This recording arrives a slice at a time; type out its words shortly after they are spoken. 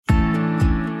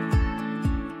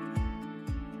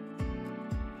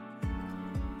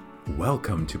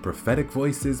Welcome to Prophetic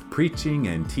Voices Preaching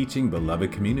and Teaching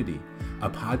Beloved Community, a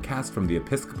podcast from the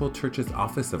Episcopal Church's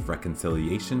Office of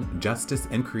Reconciliation, Justice,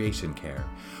 and Creation Care,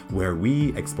 where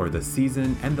we explore the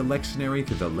season and the lectionary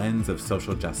through the lens of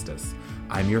social justice.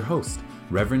 I'm your host,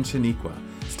 Reverend Shaniqua,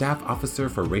 Staff Officer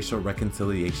for Racial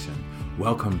Reconciliation.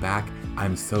 Welcome back.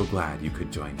 I'm so glad you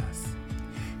could join us.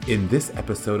 In this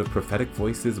episode of Prophetic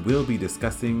Voices, we'll be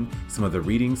discussing some of the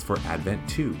readings for Advent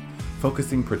 2,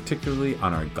 focusing particularly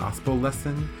on our gospel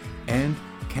lesson and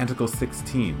Canticle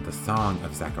 16, the Song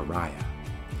of Zechariah.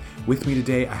 With me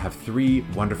today, I have three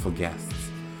wonderful guests.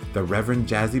 The Reverend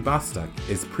Jazzy Bostock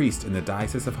is priest in the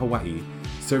Diocese of Hawaii,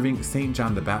 serving St.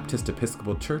 John the Baptist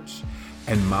Episcopal Church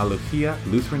and Maluhia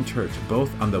Lutheran Church,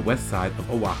 both on the west side of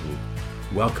Oahu.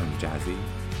 Welcome, Jazzy.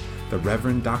 The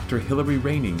Reverend Dr. Hillary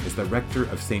Raining is the rector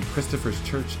of St. Christopher's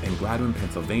Church in Gladwin,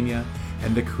 Pennsylvania,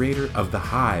 and the creator of The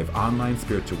Hive online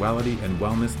spirituality and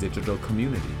wellness digital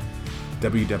community,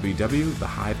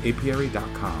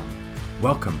 www.thehiveapiary.com.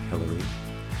 Welcome, Hillary.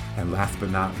 And last but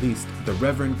not least, the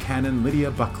Reverend Canon Lydia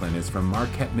Buckland is from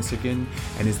Marquette, Michigan,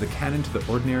 and is the Canon to the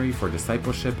Ordinary for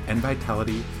Discipleship and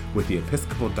Vitality with the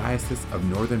Episcopal Diocese of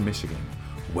Northern Michigan.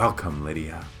 Welcome,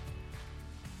 Lydia.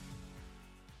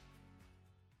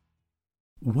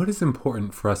 What is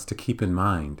important for us to keep in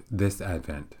mind this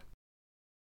Advent?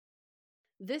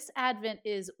 This Advent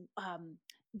is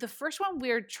the first one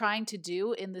we're trying to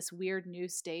do in this weird new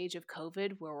stage of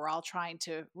COVID where we're all trying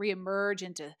to reemerge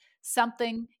into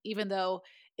something, even though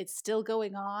it's still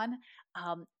going on.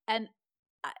 And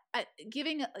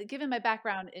given my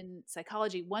background in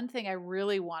psychology, one thing I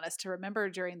really want us to remember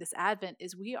during this Advent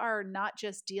is we are not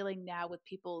just dealing now with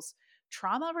people's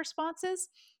trauma responses,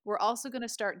 we're also going to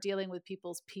start dealing with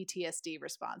people's PTSD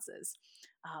responses,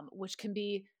 which can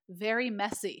be very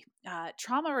messy.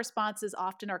 Trauma responses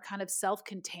often are kind of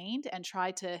self-contained and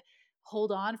try to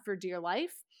hold on for dear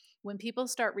life. When people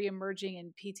start reemerging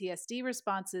in PTSD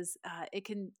responses, it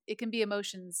can be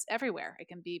emotions everywhere. It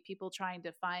can be people trying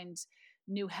to find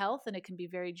new health, and it can be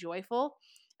very joyful,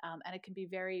 and it can be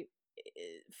very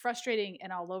frustrating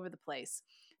and all over the place.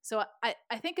 So I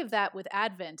think of that with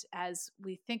Advent as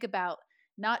we think about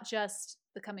not just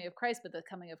the coming of Christ, but the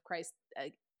coming of Christ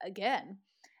again,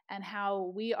 and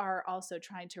how we are also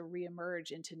trying to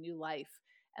reemerge into new life.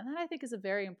 And that I think is a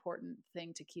very important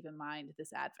thing to keep in mind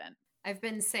this Advent. I've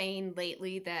been saying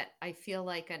lately that I feel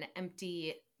like an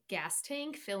empty gas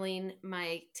tank, filling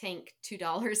my tank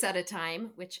 $2 at a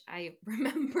time, which I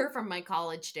remember from my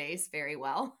college days very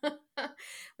well, where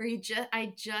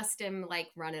I just am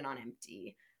like running on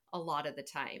empty a lot of the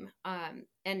time.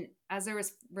 And as I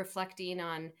was reflecting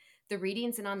on the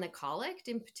readings and on the collect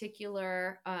in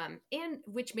particular, and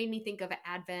which made me think of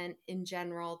Advent in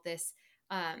general, this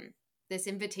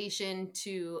invitation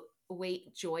to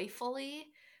wait joyfully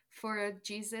for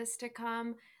Jesus to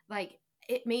come, like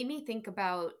it made me think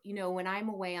about, when I'm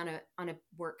away on a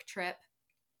work trip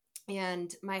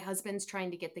and my husband's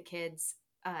trying to get the kids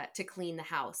to clean the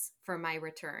house for my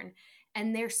return.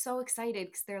 And they're so excited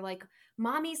because they're like,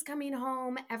 mommy's coming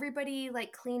home. Everybody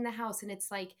like clean the house. And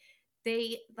it's like,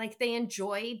 they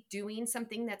enjoy doing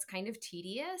something that's kind of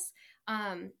tedious,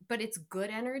 but it's good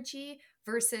energy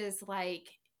versus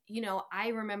like, I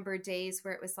remember days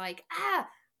where it was like,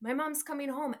 my mom's coming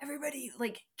home. Everybody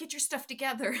like get your stuff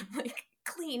together, like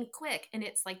clean quick. And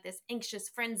it's like this anxious,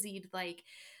 frenzied, like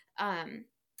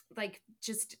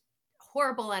just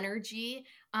horrible energy.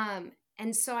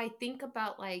 And so I think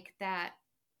about like that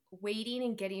waiting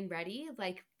and getting ready,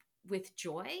 like with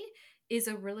joy, is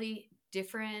a really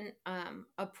different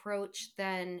approach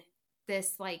than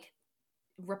this like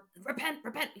repent,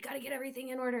 we got to get everything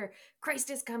in order. Christ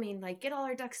is coming, like get all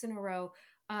our ducks in a row,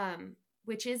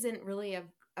 which isn't really a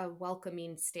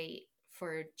welcoming state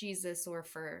for Jesus or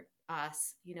for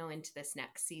us, into this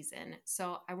next season.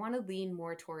 So I want to lean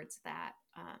more towards that,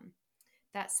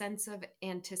 that sense of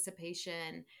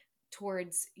anticipation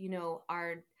towards,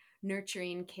 our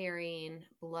nurturing, caring,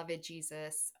 beloved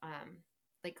Jesus,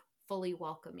 like fully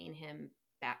welcoming him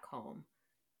back home.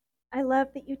 I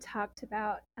love that you talked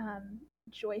about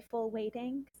joyful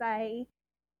waiting, because I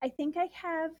think I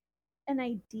have an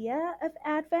idea of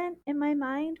Advent in my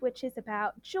mind, which is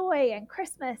about joy and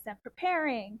Christmas and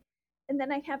preparing. And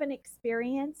then I have an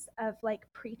experience of like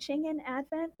preaching in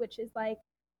Advent, which is like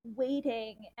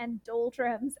waiting and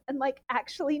doldrums and like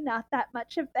actually not that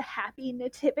much of the happy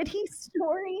nativity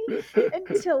story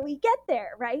until we get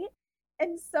there, right?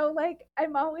 And so like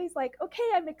I'm always like,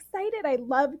 okay, I'm excited, I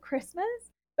love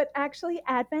Christmas, but actually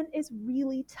Advent is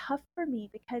really tough for me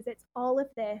because it's all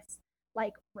of this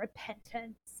like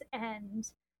repentance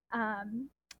and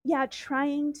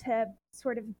trying to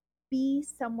sort of be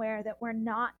somewhere that we're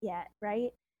not yet,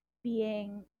 right?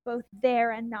 Being both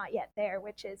there and not yet there,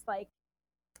 which is like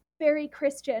very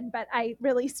Christian, but I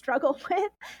really struggle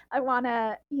with. I want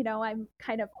to, I'm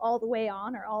kind of all the way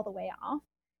on or all the way off.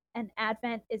 And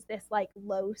Advent is this like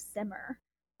low simmer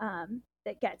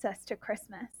that gets us to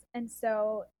Christmas. And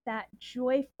so that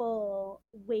joyful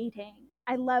waiting,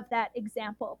 I love that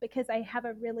example because I have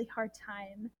a really hard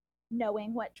time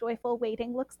knowing what joyful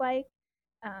waiting looks like.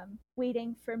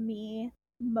 Waiting for me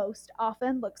most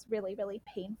often looks really, really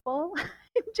painful.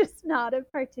 I'm just not a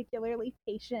particularly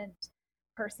patient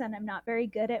person. I'm not very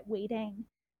good at waiting,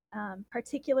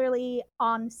 particularly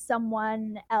on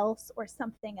someone else or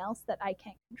something else that I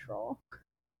can't control.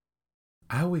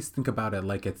 I always think about it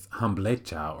like it's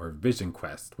hamblecha or vision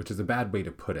quest, which is a bad way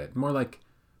to put it. More like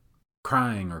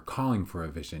crying or calling for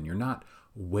a vision. You're not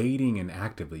waiting and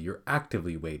actively, you're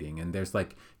actively waiting. And there's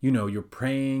like, you're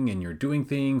praying and you're doing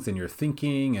things and you're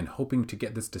thinking and hoping to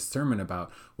get this discernment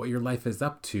about what your life is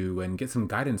up to and get some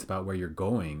guidance about where you're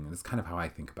going. That's kind of how I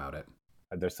think about it.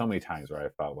 There's so many times where I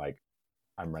felt like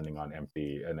I'm running on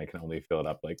empty and I can only fill it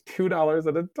up like $2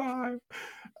 at a time.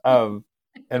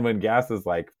 And when gas is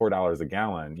like $4 a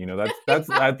gallon, that's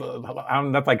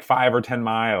like 5 or 10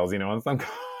 miles, and some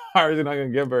cars you're not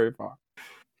going to get very far.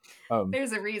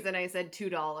 There's a reason I said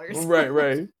 $2.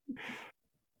 Right.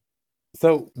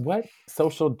 So what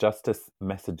social justice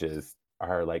messages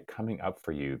are like coming up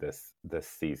for you this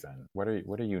season? What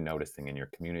are you noticing in your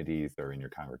communities or in your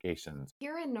congregations?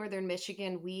 Here in Northern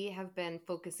Michigan, we have been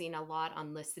focusing a lot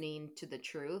on listening to the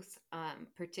truth,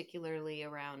 particularly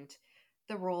around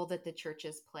the role that the church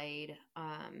has played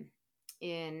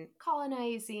in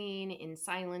colonizing, in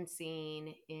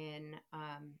silencing, in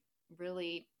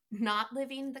really not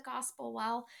living the gospel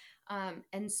well.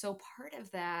 And so part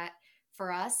of that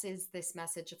for us is this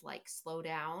message of like, slow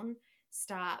down,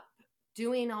 stop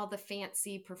doing all the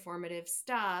fancy performative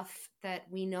stuff that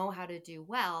we know how to do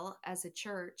well as a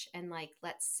church, and like,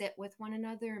 let's sit with one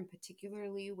another, and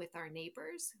particularly with our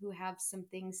neighbors who have some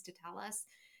things to tell us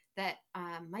that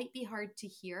might be hard to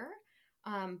hear,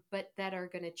 but that are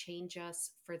going to change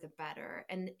us for the better.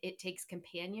 And it takes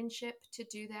companionship to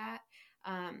do that.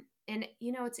 And,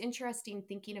 it's interesting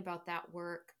thinking about that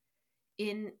work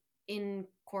in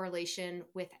correlation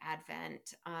with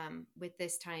Advent, with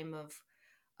this time of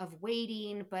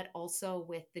waiting, but also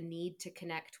with the need to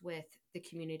connect with the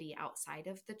community outside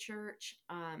of the church.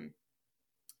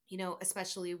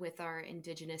 Especially with our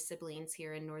Indigenous siblings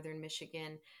here in Northern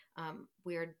Michigan,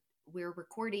 we're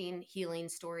recording healing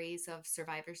stories of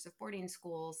survivors of boarding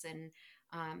schools. And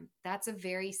that's a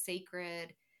very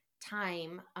sacred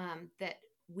time that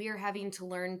we're having to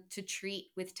learn to treat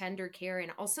with tender care,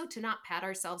 and also to not pat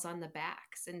ourselves on the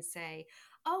backs and say,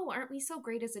 oh, aren't we so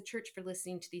great as a church for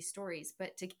listening to these stories,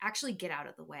 but to actually get out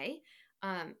of the way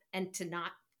and to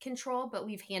not control. But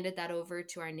we've handed that over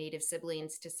to our Native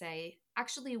siblings to say,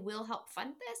 actually, we'll help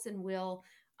fund this, and we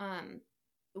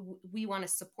want to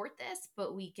support this,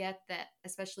 but we get that,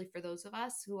 especially for those of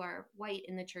us who are white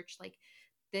in the church, like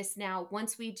this now,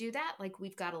 once we do that, like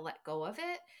we've got to let go of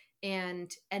it.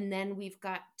 And then we've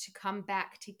got to come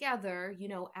back together,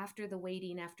 after the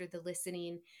waiting, after the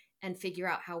listening, and figure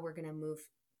out how we're going to move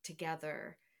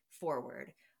together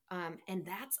forward. And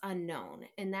that's unknown,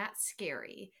 and that's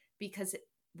scary because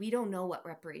we don't know what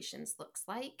reparations looks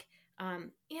like. And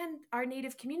our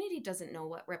Native community doesn't know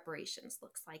what reparations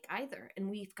looks like either. And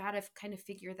we've got to kind of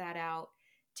figure that out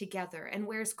together. And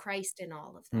where's Christ in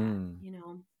all of that,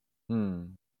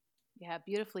 Yeah,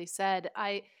 beautifully said.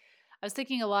 I was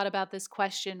thinking a lot about this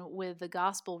question with the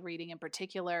gospel reading in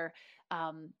particular.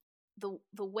 The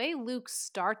way Luke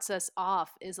starts us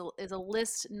off is a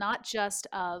list not just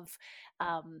of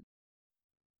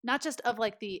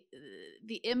like the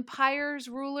empire's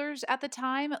rulers at the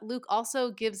time. Luke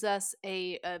also gives us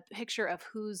a picture of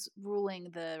who's ruling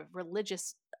the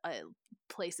religious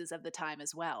places of the time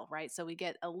as well, right? So we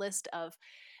get a list of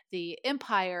the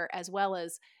empire as well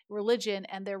as religion,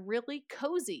 and they're really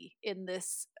cozy in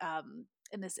this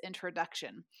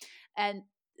introduction. And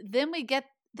then we get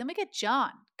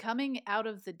John coming out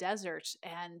of the desert,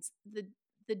 and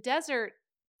the desert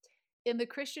in the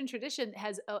Christian tradition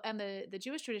and the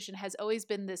Jewish tradition has always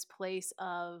been this place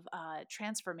of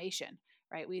transformation,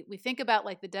 right? We think about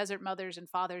like the desert mothers and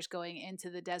fathers going into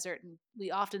the desert, and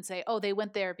we often say, oh, they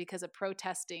went there because of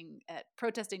protesting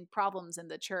problems in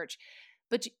the church.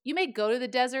 But you may go to the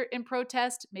desert and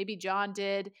protest. Maybe John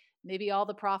did. Maybe all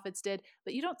the prophets did.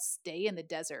 But you don't stay in the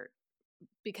desert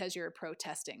because you're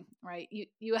protesting, right?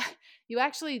 You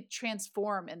actually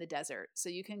transform in the desert, so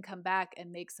you can come back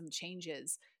and make some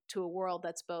changes to a world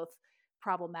that's both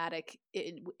problematic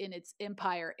in its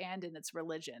empire and in its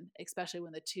religion, especially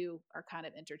when the two are kind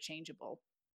of interchangeable.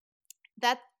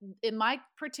 That in my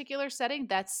particular setting,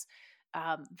 that's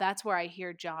where I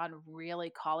hear John really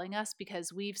calling us,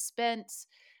 because we spent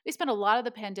a lot of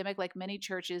the pandemic, like many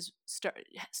churches,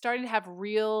 starting to have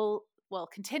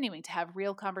continuing to have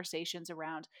real conversations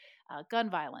around gun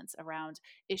violence, around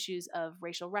issues of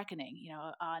racial reckoning,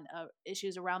 on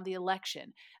issues around the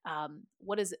election.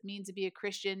 What does it mean to be a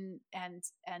Christian, and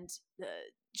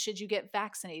should you get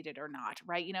vaccinated or not,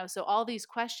 right? So all these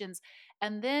questions.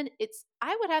 And then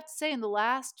I would have to say, in the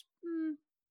last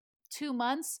 2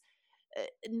 months,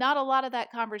 not a lot of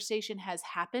that conversation has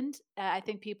happened. I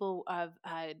think people have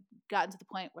gotten to the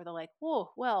point where they're like,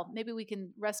 whoa, well, maybe we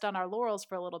can rest on our laurels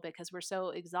for a little bit because we're so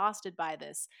exhausted by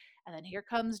this. And then here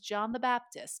comes John the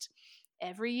Baptist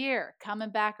every year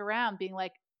coming back around being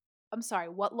like, I'm sorry,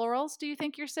 what laurels do you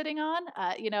think you're sitting on?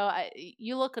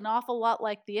 You look an awful lot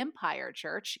like the Empire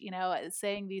Church,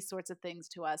 saying these sorts of things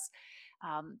to us.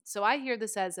 So I hear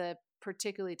this as a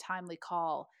particularly timely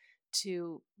call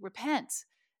to repent,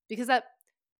 because that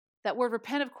word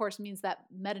repent, of course, means that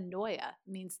metanoia,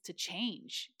 means to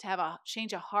change, to have a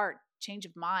change of heart, change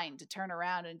of mind, to turn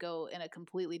around and go in a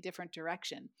completely different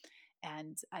direction.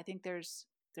 And I think there's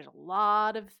a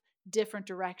lot of different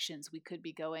directions we could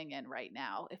be going in right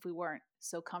now if we weren't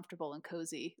so comfortable and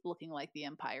cozy looking like the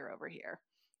Empire over here.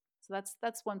 So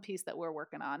that's one piece that we're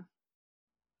working on.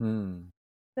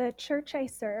 The church I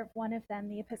serve, one of them,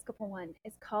 the Episcopal one,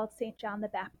 is called St. John the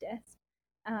Baptist.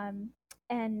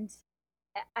 And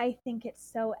I think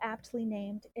it's so aptly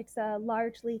named. It's a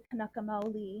largely Kanaka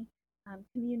Maoli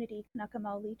community, Kanaka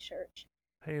Maoli church.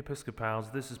 Hey Episcopals,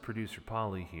 this is producer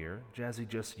Polly here. Jazzy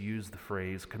just used the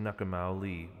phrase Kanaka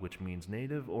Maoli, which means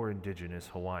native or indigenous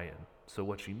Hawaiian. So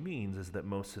what she means is that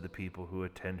most of the people who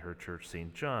attend her church,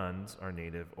 St. John's, are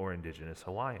native or indigenous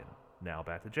Hawaiian. Now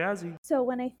back to Jazzy. So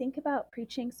when I think about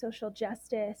preaching social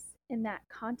justice in that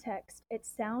context, it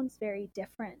sounds very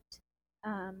different,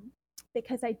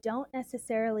 because I don't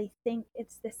necessarily think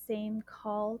it's the same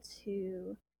call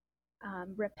to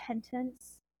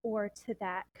repentance or to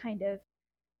that kind of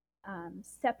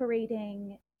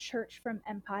separating church from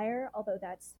empire, although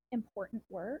that's important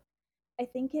work. I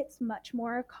think it's much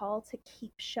more a call to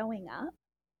keep showing up.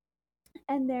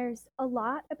 And there's a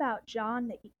lot about John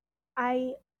that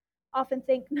I often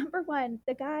think, number one,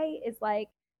 the guy is like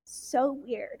so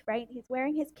weird, right? He's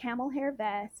wearing his camel hair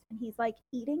vest and he's like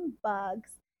eating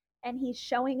bugs and he's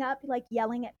showing up like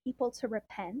yelling at people to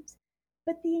repent.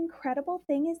 But the incredible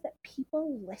thing is that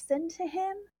people listen to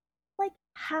him. Like,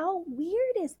 how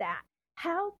weird is that?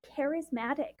 How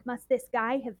charismatic must this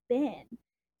guy have been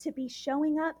to be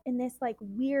showing up in this like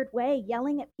weird way,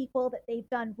 yelling at people that they've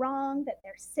done wrong, that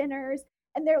they're sinners.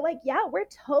 And they're like, yeah, we're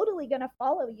totally going to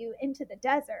follow you into the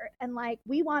desert. And like,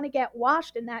 we want to get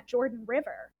washed in that Jordan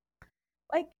River.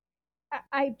 Like,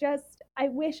 I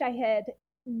wish I had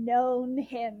known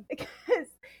him, because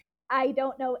I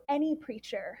don't know any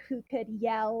preacher who could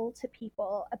yell to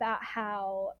people about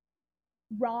how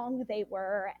wrong they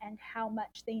were and how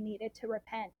much they needed to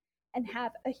repent and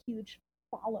have a huge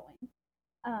following.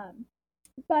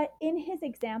 But in his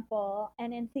example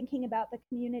and in thinking about the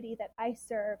community that I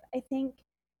serve, I think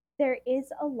there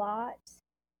is a lot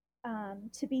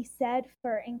to be said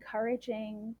for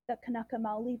encouraging the Kanaka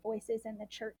Maoli voices in the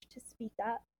church to speak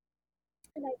up.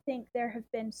 And I think there have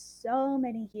been so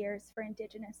many years for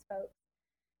Indigenous folks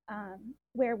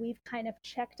where we've kind of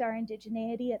checked our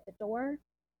indigeneity at the door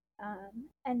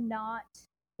and not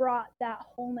brought that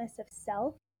wholeness of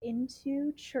self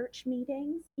into church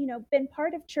meetings, been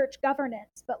part of church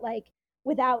governance, but like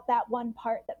without that one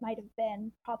part that might have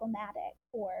been problematic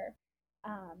or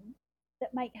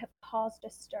that might have caused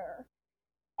a stir.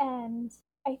 And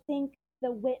I think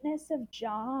the witness of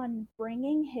John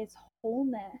bringing his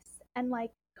wholeness and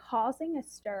like causing a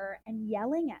stir and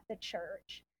yelling at the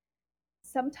church,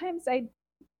 sometimes I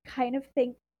kind of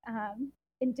think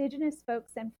Indigenous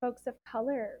folks and folks of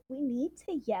color, we need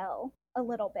to yell a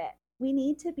little bit. We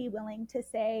need to be willing to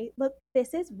say, look,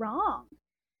 this is wrong.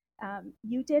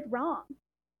 You did wrong.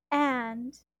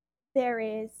 And there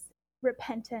is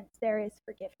repentance, there is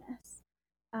forgiveness.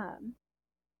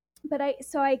 But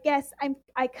I guess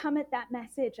I come at that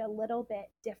message a little bit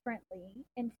differently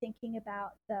in thinking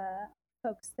about the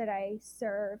folks that I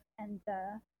serve and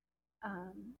the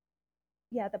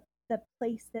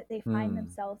place that they find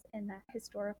themselves in that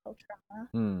historical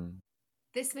trauma.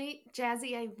 This made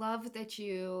Jazzy, I love that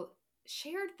you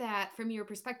shared that from your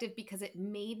perspective, because it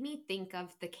made me think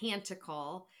of the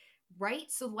canticle,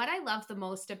 right? So what I love the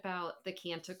most about the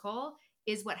canticle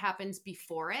is what happens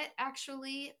before it,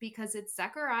 actually, because it's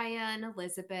Zechariah and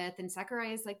Elizabeth, and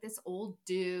Zechariah is like this old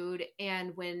dude.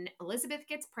 And when Elizabeth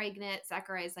gets pregnant,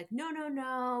 Zechariah is like, no, no,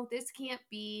 no, this can't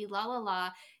be, la, la, la.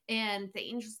 And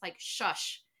the angel's like,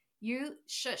 shush, you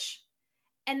shush.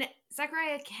 And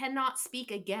Zechariah cannot speak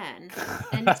again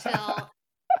until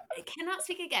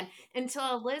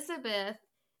Elizabeth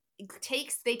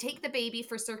they take the baby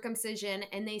for circumcision,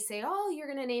 and they say, oh, you're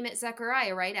going to name it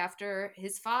Zechariah, right after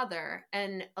his father.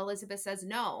 And Elizabeth says,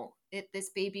 no, this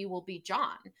baby will be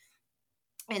John.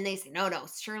 And they say, no,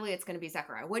 surely it's going to be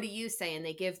Zechariah. What do you say? And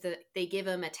they give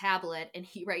him a tablet, and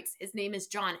he writes, his name is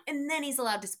John. And then he's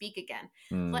allowed to speak again.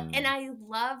 And I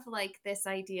love like this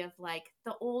idea of like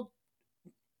the old,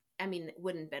 I mean, it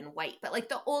wouldn't have been white, but like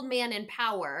the old man in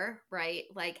power, right?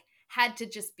 Like had to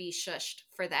just be shushed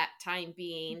for that time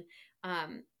being,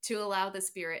 to allow the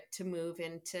Spirit to move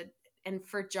into, and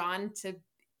for John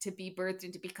to be birthed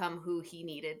and to become who he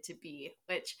needed to be,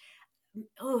 which,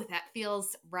 that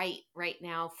feels right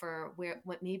now for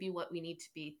what we need to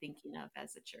be thinking of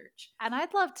as a church. And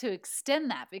I'd love to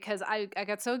extend that, because I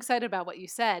got so excited about what you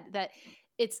said, that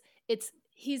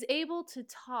he's able to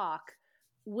talk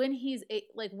when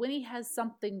when he has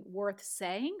something worth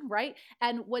saying, right?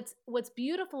 And what's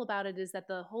beautiful about it is that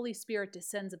the Holy Spirit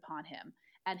descends upon him,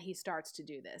 and he starts to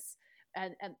do this.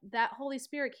 And that Holy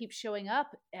Spirit keeps showing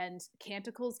up, and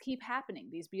canticles keep happening.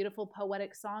 These beautiful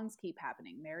poetic songs keep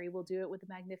happening. Mary will do it with the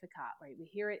Magnificat, right? We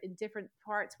hear it in different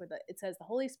parts where it says the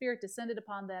Holy Spirit descended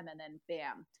upon them, and then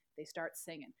bam, they start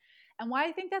singing. And why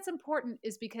I think that's important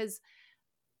is because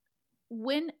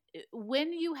when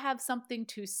you have something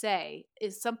to say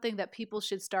is something that people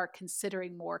should start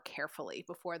considering more carefully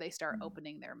before they start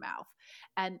opening their mouth.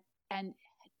 And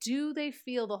do they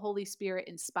feel the Holy Spirit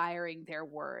inspiring their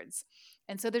words?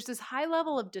 And so there's this high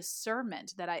level of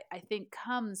discernment that I think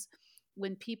comes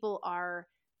when people are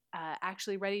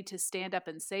actually ready to stand up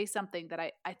and say something that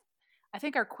I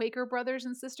think our Quaker brothers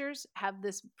and sisters have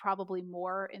this probably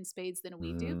more in spades than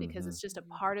we do, because it's just a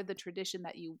part of the tradition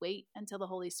that you wait until the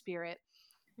Holy Spirit.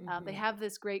 They have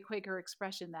this great Quaker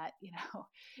expression that,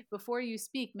 before you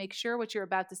speak, make sure what you're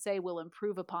about to say will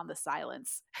improve upon the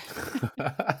silence.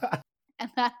 And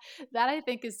that I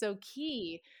think is so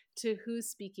key to who's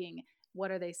speaking,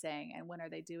 what are they saying, and when are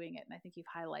they doing it. And I think you've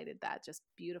highlighted that just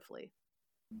beautifully.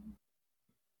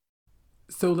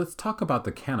 So let's talk about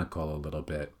the canticle a little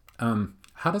bit.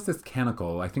 How does this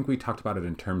canticle, I think we talked about it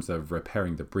in terms of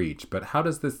repairing the breach, but how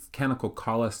does this canticle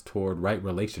call us toward right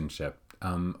relationship?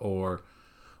 Or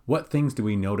what things do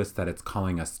we notice that it's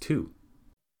calling us to?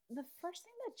 The first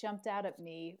thing that jumped out at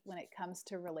me when it comes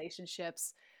to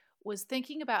relationships was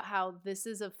thinking about how this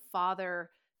is a father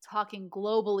talking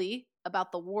globally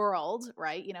about the world,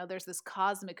 right? There's this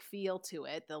cosmic feel to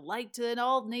it, the light to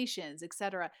all nations,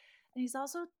 etc. And he's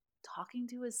also talking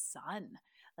to his son.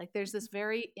 Like there's this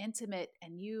very intimate,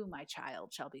 and you, my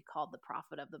child, shall be called the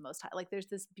prophet of the Most High. Like there's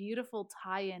this beautiful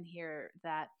tie-in here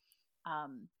that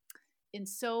in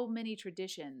so many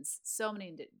traditions, so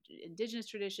many indigenous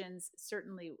traditions,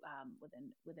 certainly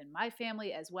within my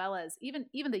family, as well as even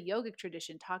the yogic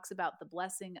tradition, talks about the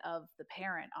blessing of the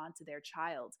parent onto their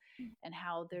child, and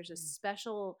how there's a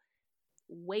special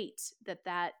weight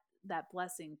that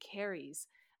blessing carries.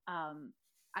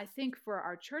 I think for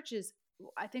our churches,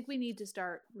 I think we need to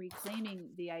start reclaiming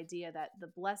the idea that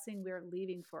the blessing we're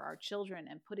leaving for our children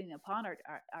and putting upon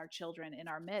our children in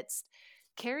our midst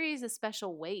carries a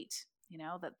special weight.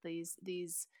 That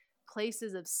these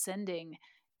places of sending,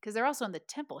 because they're also in the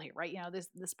temple here, right?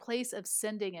 This place of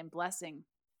sending and blessing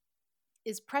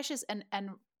is precious and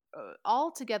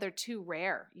altogether too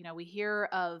rare. We hear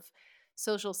of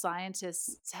social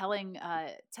scientists telling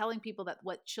people that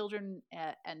what children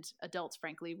and adults,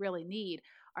 frankly, really need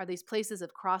are these places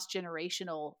of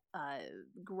cross-generational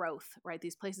growth, right?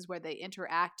 These places where they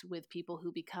interact with people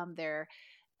who become their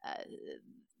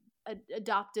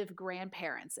adoptive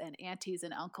grandparents and aunties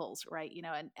and uncles, right?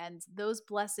 And those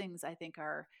blessings, I think,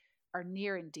 are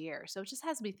near and dear. So it just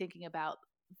has me thinking about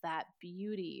that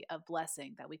beauty of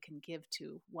blessing that we can give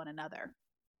to one another.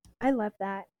 I love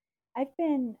that. I've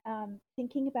been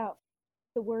thinking about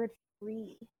the word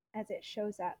free as it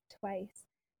shows up twice,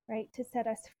 right? To set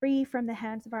us free from the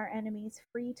hands of our enemies,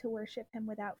 free to worship him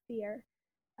without fear.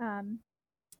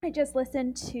 I just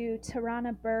listened to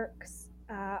Tarana Burke's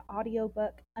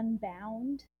audiobook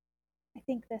Unbound. I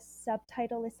think the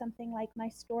subtitle is something like My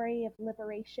Story of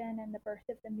Liberation and the Birth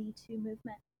of the Me Too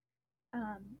Movement.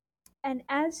 And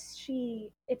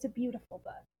it's a beautiful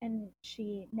book, and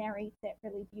she narrates it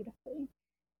really beautifully.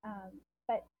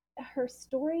 But her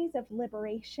stories of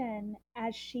liberation,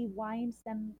 as she winds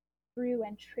them through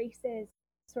and traces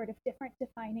sort of different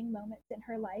defining moments in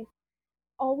her life,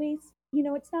 always,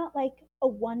 it's not like a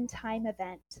one-time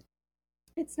event.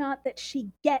 It's not that she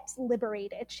gets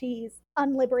liberated. She's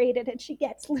unliberated and she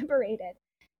gets liberated.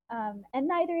 And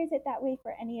neither is it that way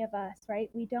for any of us, right?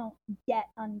 We don't get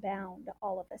unbound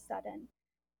all of a sudden.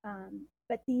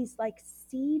 But these like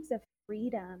seeds of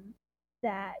freedom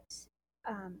that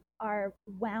are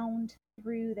wound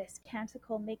through this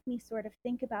canticle make me sort of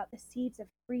think about the seeds of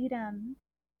freedom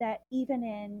that even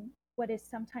in what is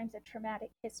sometimes a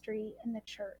traumatic history in the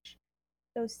church,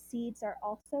 those seeds are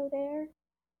also there.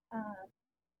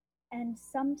 And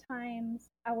sometimes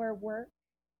our work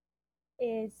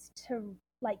is to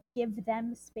like give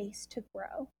them space to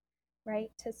grow, right?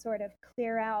 To sort of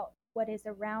clear out what is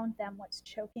around them, what's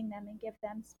choking them, and give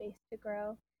them space to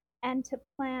grow, and to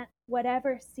plant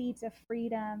whatever seeds of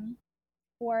freedom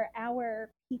for our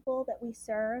people that we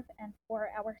serve and for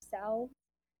ourselves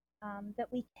that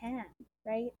we can,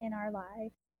 right, in our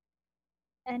lives.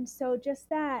 And so just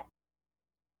that,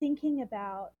 thinking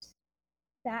about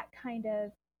that kind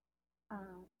of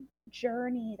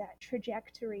journey, that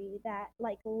trajectory, that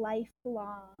like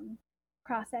lifelong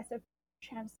process of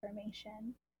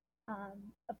transformation,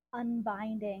 of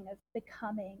unbinding, of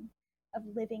becoming, of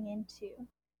living into.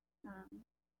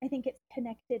 I think it's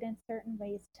connected in certain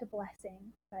ways to blessing,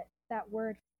 but that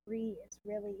word free is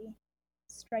really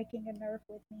striking a nerve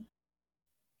with me.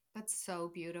 That's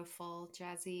so beautiful,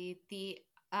 Jazzy.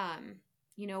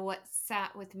 What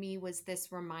sat with me was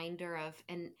this reminder of,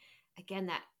 and again,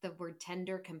 that the word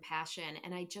tender compassion.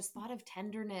 And I just thought of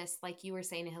tenderness, like you were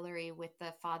saying, Hillary, with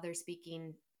the Father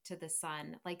speaking to the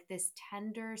Son, like this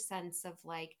tender sense of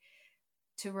like,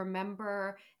 to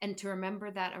remember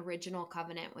that original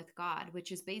covenant with God,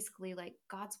 which is basically like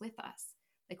God's with us.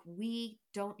 Like we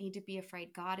don't need to be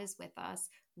afraid. God is with us.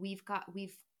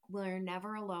 We're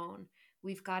never alone.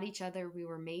 We've got each other. We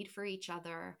were made for each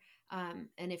other. And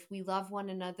if we love one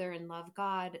another and love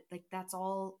God, like that's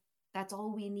all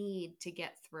we need to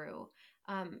get through.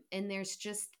 And there's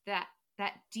just that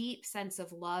deep sense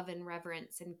of love and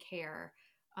reverence and care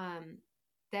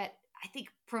that I think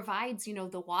provides,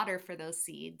 the water for those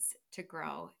seeds to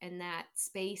grow and that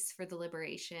space for the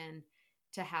liberation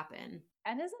to happen.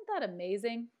 And isn't that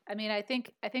amazing? I mean, I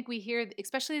think we hear,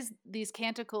 especially these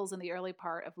canticles in the early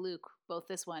part of Luke, both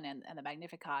this one and the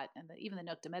Magnificat and even the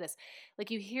Nunc Dimittis,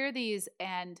 like you hear these,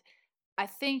 and I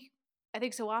think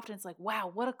so often it's like,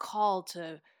 wow, what a call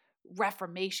to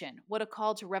reformation, what a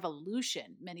call to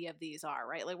revolution many of these are,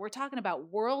 right? Like we're talking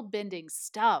about world-bending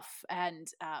stuff, and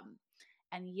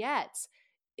yet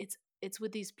it's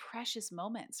with these precious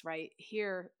moments, right?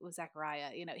 Here with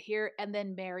Zechariah, here, and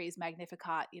then Mary's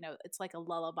Magnificat, it's like a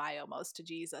lullaby almost to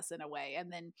Jesus in a way.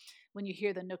 And then when you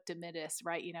hear the Nunc Dimittis,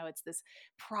 right, it's this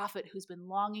prophet who's been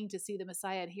longing to see the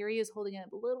Messiah, and here he is holding a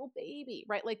little baby,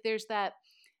 right? Like there's that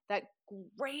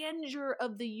grandeur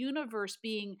of the universe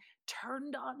being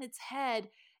turned on its head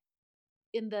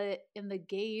in the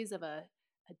gaze of a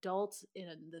adult, in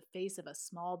the face of a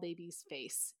small baby's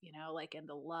face, like, and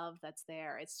the love that's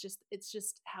there. It's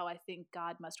just how I think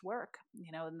God must work,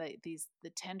 and the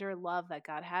tender love that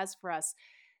God has for us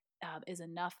is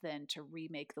enough then to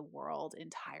remake the world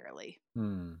entirely.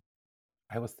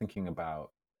 I was thinking about,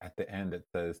 at the end, it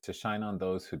says, to shine on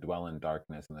those who dwell in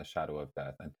darkness and the shadow of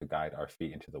death, and to guide our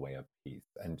feet into the way of peace.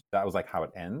 And that was like how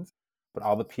it ends. But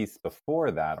all the piece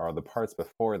before that, or the parts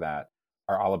before that,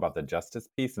 are all about the justice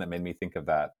piece. And it made me think of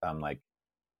that, like,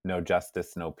 no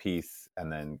justice, no peace, and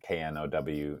then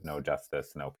KNOW, no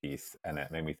justice, no peace. And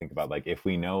it made me think about, like, if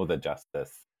we know the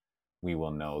justice, we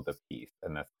will know the peace.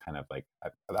 And that's kind of like,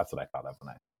 that's what I thought of when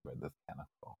I read this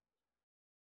canticle.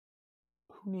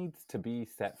 Who needs to be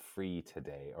set free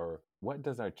today, or what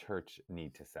does our church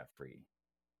need to set free?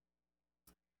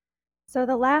 So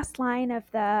the last line of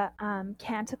the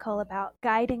canticle about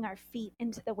guiding our feet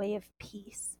into the way of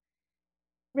peace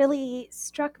really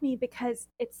struck me, because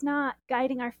it's not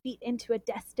guiding our feet into a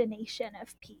destination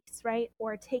of peace, right?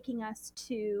 Or taking us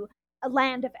to a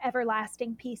land of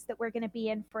everlasting peace that we're going to be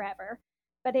in forever.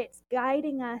 But it's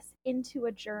guiding us into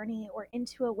a journey or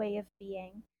into a way of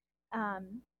being.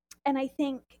 And I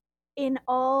think in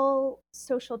all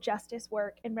social justice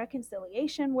work and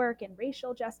reconciliation work and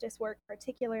racial justice work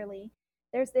particularly,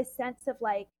 there's this sense of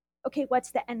like, okay,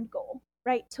 what's the end goal,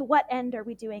 right? To what end are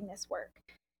we doing this work?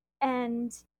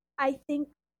 And I think,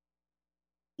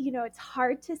 it's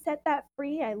hard to set that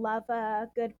free. I love a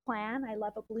good plan. I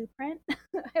love a blueprint.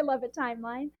 I love a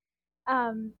timeline.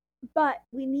 But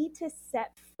we need to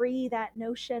set free that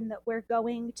notion that we're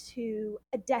going to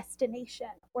a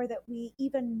destination, or that we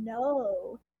even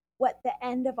know what the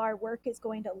end of our work is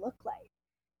going to look like.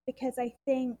 Because I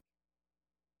think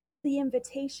the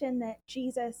invitation that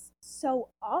Jesus so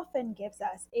often gives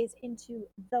us is into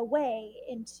the way,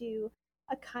 into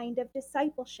a kind of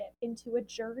discipleship, into a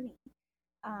journey.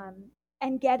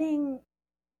 And getting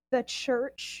the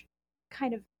church,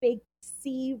 kind of big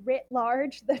C writ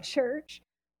large, the church,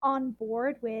 on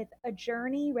board with a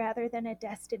journey rather than a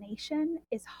destination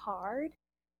is hard.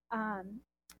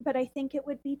 But I think it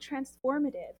would be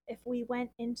transformative if we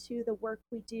went into the work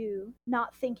we do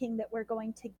not thinking that we're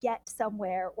going to get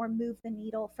somewhere or move the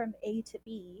needle from A to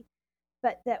B,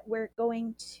 but that we're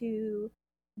going to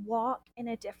walk in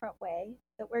a different way,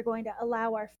 that we're going to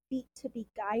allow our feet to be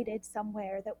guided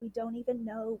somewhere that we don't even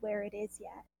know where it is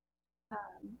yet.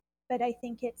 But I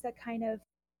think it's a kind of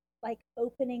like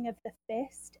opening of the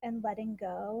fist and letting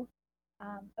go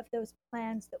of those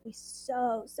plans that we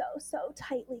so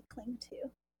tightly cling to.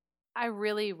 I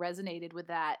really resonated with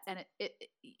that, and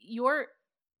your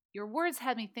words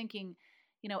had me thinking.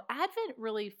 Advent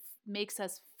really makes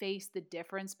us face the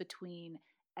difference between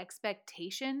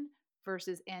expectation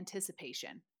versus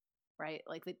anticipation, right?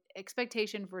 Like the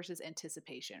expectation versus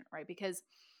anticipation, right? Because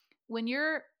when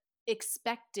you're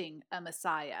expecting a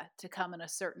Messiah to come in a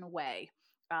certain way,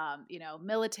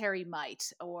 military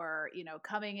might, or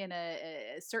coming in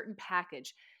a certain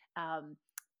package,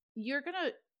 you're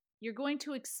going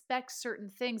to expect certain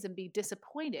things and be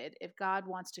disappointed if God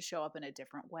wants to show up in a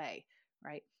different way,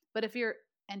 right? But if you're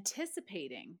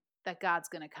anticipating that God's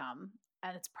going to come,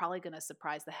 and it's probably going to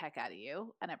surprise the heck out of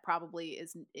you, and it probably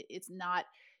is, it's not,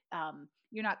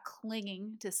 you're not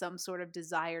clinging to some sort of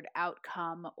desired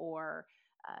outcome or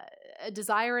a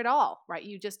desire at all, right?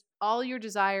 All your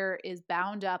desire is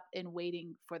bound up in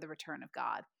waiting for the return of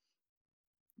God.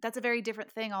 That's a very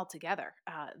different thing altogether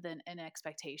than an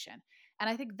expectation. And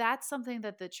I think that's something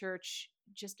that the church,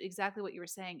 just exactly what you were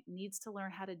saying, needs to learn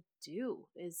how to do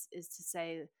is to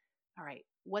say, all right,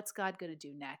 what's God going to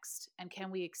do next? And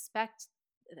can we expect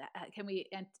that? Can we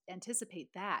anticipate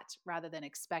that rather than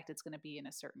expect it's going to be in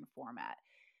a certain format?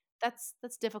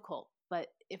 That's difficult. But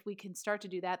if we can start to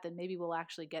do that, then maybe we'll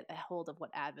actually get a hold of what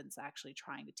Advent's actually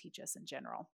trying to teach us in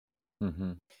general.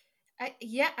 Mm-hmm.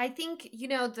 I think,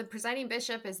 the presiding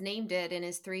bishop has named it in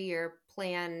his 3-year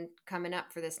plan coming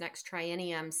up for this next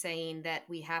triennium, saying that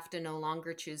we have to no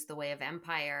longer choose the way of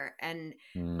empire. And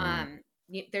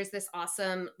there's this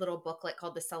awesome little booklet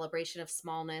called The Celebration of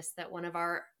Smallness that one of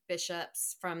our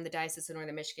bishops from the Diocese of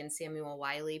Northern Michigan, Samuel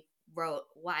Wiley, wrote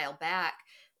a while back.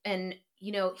 And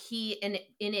he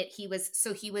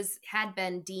had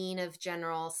been dean of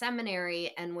General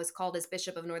Seminary and was called as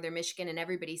Bishop of Northern Michigan, and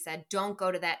everybody said, don't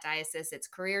go to that diocese, it's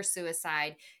career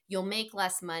suicide, you'll make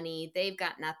less money, they've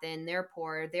got nothing, they're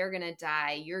poor, they're gonna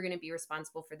die, you're gonna be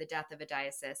responsible for the death of a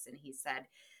diocese. And he said,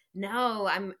 no,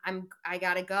 I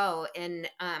gotta go, and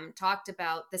talked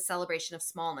about the celebration of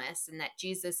smallness, and that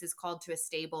Jesus is called to a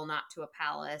stable, not to a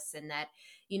palace, and that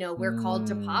we're called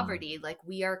to poverty. Like,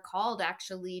 we are called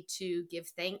actually to give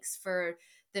thanks for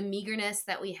the meagerness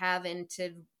that we have and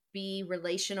to be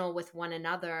relational with one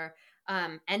another,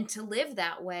 and to live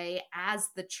that way as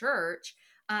the church.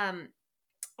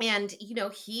 And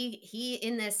he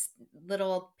in this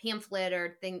little pamphlet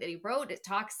or thing that he wrote, it's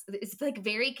like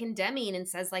very condemning and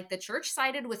says, like, the church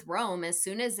sided with Rome as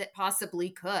soon as it possibly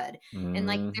could. And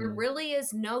like, there really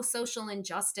is no social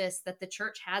injustice that the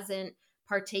church hasn't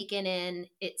partaken in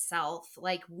itself.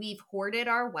 Like, we've hoarded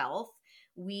our wealth,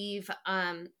 we've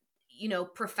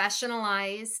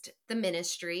professionalized the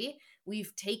ministry,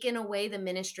 we've taken away the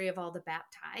ministry of all the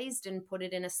baptized and put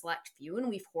it in a select few, and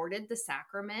we've hoarded the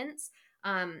sacraments.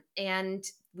 And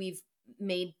we've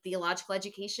made theological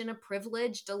education a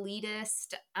privileged,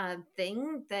 elitist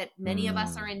thing that many of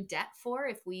us are in debt for,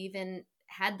 if we even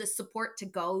had the support to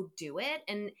go do it.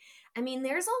 And I mean,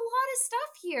 there's a lot of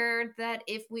stuff here that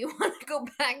if we want to go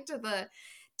back to the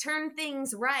turn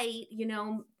things right,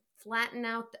 flatten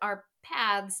out our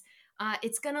paths,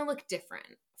 it's going to look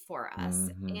different for us.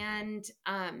 And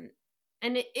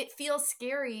it feels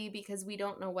scary because we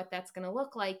don't know what that's going to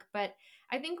look like. But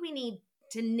I think we need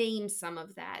to name some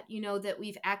of that, that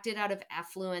we've acted out of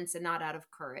affluence and not out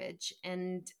of courage.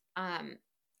 And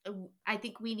I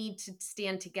think we need to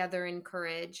stand together in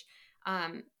courage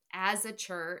as a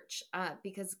church,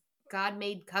 because God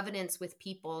made covenants with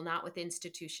people, not with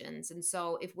institutions. And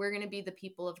so if we're going to be the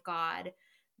people of God,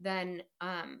 then,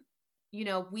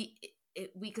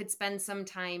 we could spend some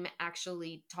time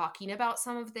actually talking about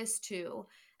some of this too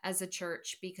as a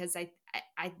church, because I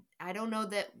don't know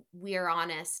that we are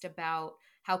honest about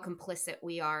how complicit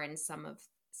we are in some of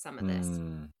this.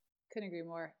 Couldn't agree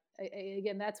more.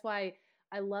 Again, that's why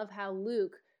I love how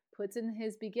Luke puts in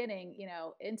his beginning,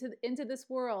 into this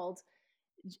world,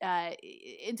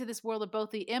 into this world of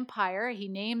both the empire. He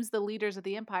names the leaders of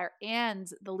the empire and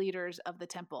the leaders of the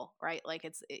temple, right? Like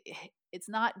it's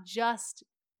not just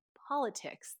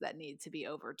politics that need to be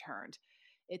overturned.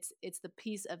 It's the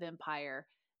piece of empire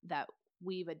that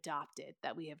we've adopted,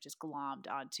 that we have just glommed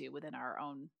onto within our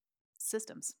own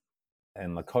systems.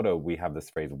 In Lakota, we have this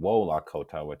phrase "Wo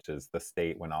Lakota," which is the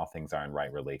state when all things are in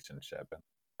right relationship, and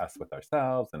us with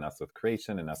ourselves, and us with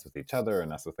creation, and us with each other,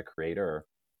 and us with the Creator.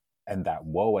 And that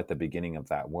 "woe" at the beginning of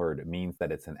that word means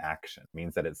that it's an action,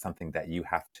 means that it's something that you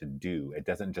have to do. It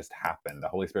doesn't just happen. The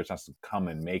Holy Spirit has to come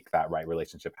and make that right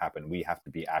relationship happen. We have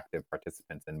to be active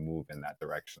participants and move in that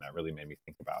direction. It really made me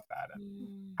think about that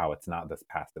and how it's not this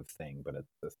passive thing, but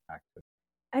it's this active.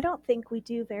 I don't think we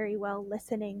do very well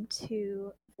listening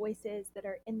to voices that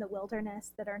are in the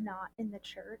wilderness that are not in the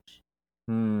church.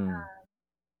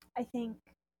 I think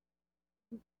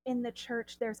in the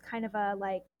church there's kind of a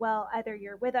like, well, either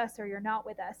you're with us or you're not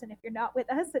with us, and if you're not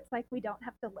with us, it's like we don't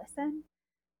have to listen.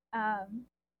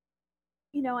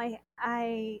 You know,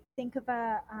 I think of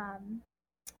a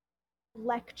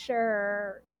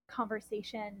lecture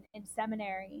conversation in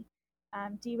seminary.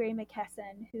 D. Ray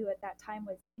McKesson, who at that time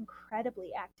was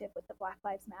incredibly active with the Black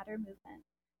Lives Matter movement,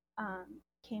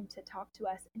 came to talk to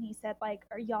us, and he said, like,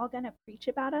 are y'all going to preach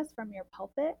about us from your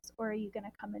pulpits, or are you going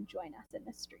to come and join us in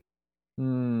the street?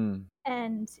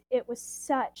 And it was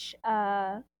such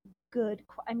a good,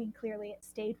 I mean, clearly it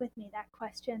stayed with me, that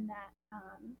question, that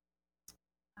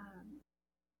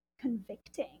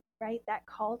convicting, right? That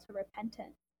call to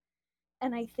repentance.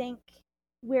 And I think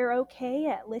we're okay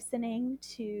at listening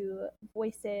to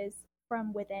voices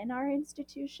from within our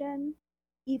institution,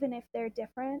 even if they're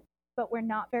different, but we're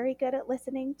not very good at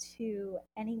listening to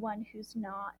anyone who's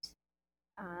not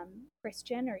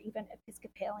Christian or even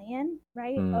Episcopalian,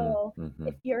 right?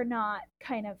 If you're not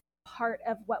kind of part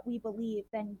of what we believe,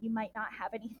 then you might not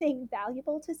have anything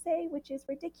valuable to say, which is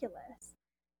ridiculous,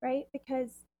 right?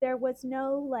 Because there was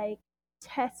no like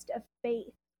test of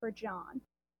faith for John.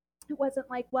 It wasn't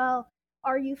like, well,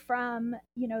 are you from,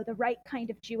 you know, the right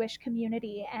kind of Jewish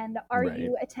community, and are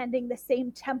you attending the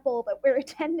same temple that we're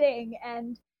attending,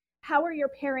 and how are your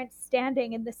parents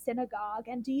standing in the synagogue,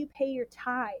 and do you pay your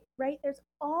tithe, right? There's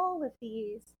all of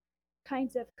these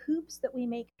kinds of hoops that we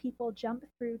make people jump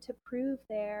through to prove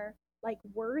their like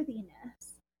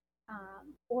worthiness,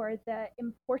 or the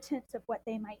importance of what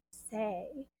they might say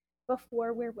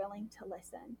before we're willing to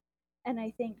listen. And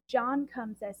I think John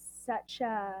comes as such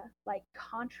a like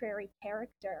contrary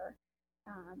character,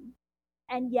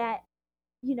 and yet,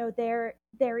 you know, there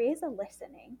is a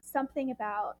listening. Something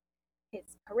about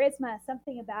his charisma,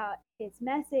 something about his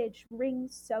message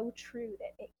rings so true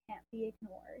that it can't be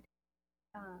ignored.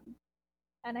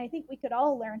 And I think we could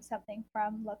all learn something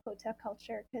from Lakota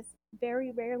culture, because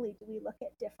very rarely do we look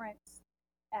at difference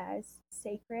as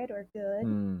sacred or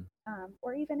good,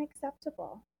 or even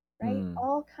acceptable, right?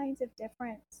 All kinds of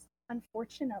difference,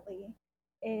 unfortunately,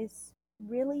 is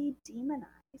really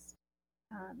demonized.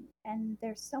 And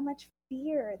there's so much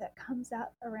fear that comes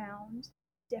up around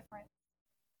difference.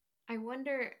 I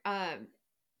wonder,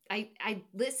 I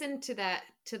listened to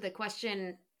the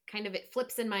question, kind of it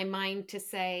flips in my mind to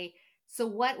say, so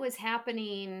what was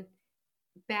happening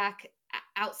back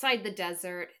outside the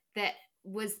desert that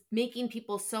was making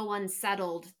people so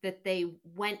unsettled that they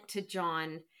went to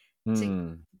John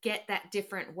to get that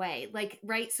different way? Like,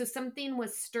 right. So something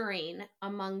was stirring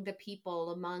among the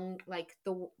people, among like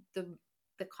the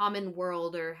common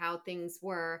world, or how things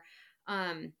were,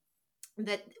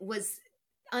 that was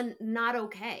not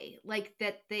okay. Like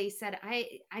that they said,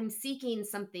 I'm seeking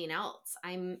something else.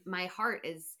 My heart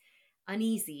is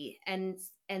uneasy, and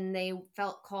they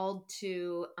felt called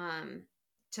to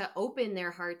open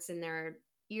their hearts and their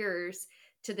ears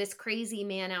to this crazy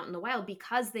man out in the wild,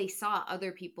 because they saw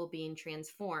other people being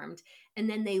transformed, and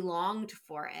then they longed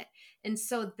for it. And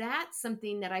so that's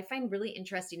something that I find really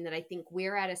interesting, that I think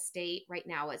we're at a state right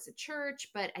now as a church,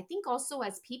 but I think also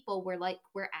as people, we're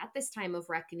at this time of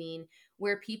reckoning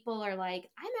where people are like,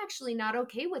 I'm actually not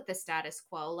okay with the status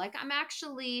quo. Like, I'm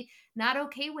actually not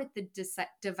okay with the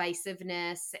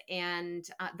divisiveness and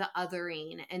the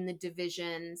othering and the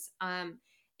divisions.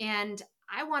 And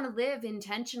I want to live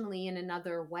intentionally in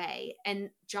another way. And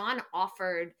John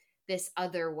offered this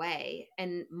other way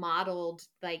and modeled,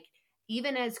 like,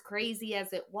 even as crazy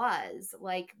as it was,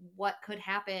 like what could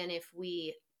happen if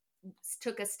we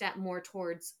took a step more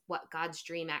towards what God's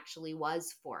dream actually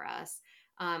was for us,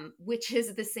 which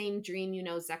is the same dream, you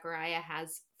know, Zechariah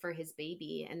has for his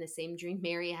baby, and the same dream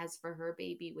Mary has for her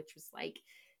baby, which was like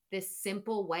this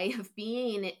simple way of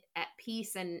being at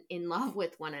peace and in love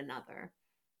with one another.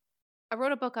 I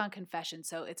wrote a book on confession,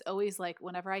 so it's always like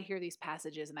whenever I hear these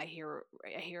passages and I hear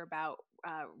about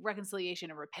reconciliation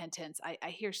and repentance, I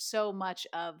hear so much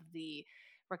of the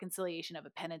reconciliation of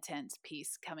a penitent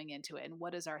piece coming into it, and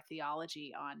what is our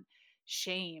theology on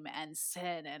shame and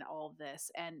sin and all of this.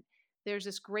 And there's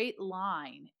this great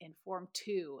line in Form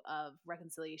 2 of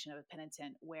reconciliation of a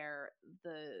penitent where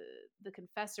the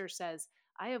confessor says,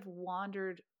 I have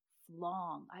wandered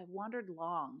long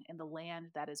in the land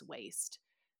that is waste,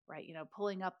 right?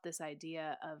 Pulling up this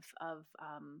idea of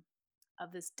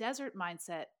this desert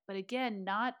mindset, but again,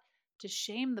 not to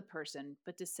shame the person,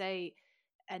 but to say,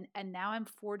 and now I'm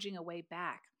forging a way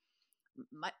back.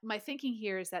 My thinking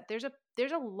here is that there's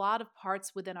a lot of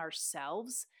parts within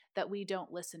ourselves that we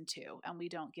don't listen to and we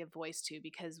don't give voice to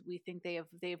because we think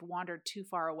they've wandered too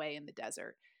far away in the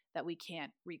desert, that we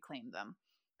can't reclaim them,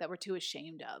 that we're too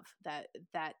ashamed of,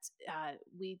 that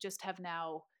we just have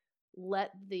now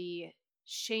let the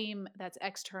shame that's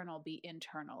external be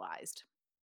internalized.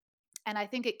 And I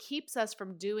think it keeps us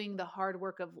from doing the hard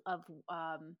work of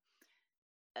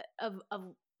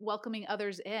welcoming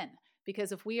others in,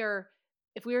 because if we are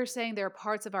saying there are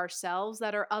parts of ourselves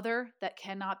that are other, that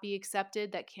cannot be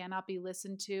accepted, that cannot be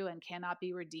listened to, and cannot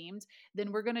be redeemed,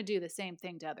 then we're going to do the same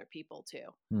thing to other people too.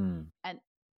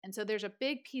 And so there's a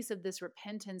big piece of this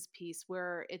repentance piece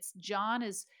where it's John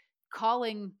is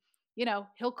calling,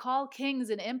 he'll call kings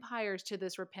and empires to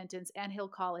this repentance, and he'll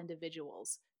call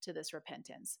individuals to this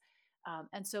repentance.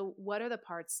 And so what are the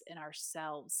parts in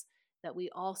ourselves that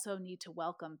we also need to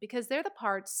welcome? Because they're the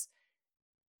parts,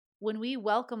 when we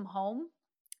welcome home,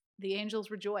 the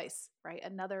angels rejoice, right?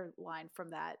 Another line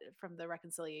from the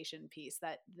reconciliation piece,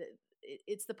 that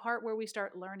it's the part where we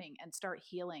start learning and start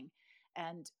healing.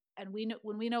 And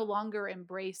when we no longer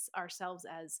embrace ourselves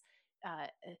as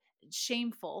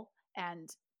shameful and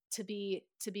to be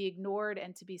ignored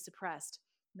and to be suppressed,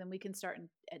 then we can start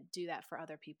and do that for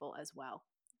other people as well.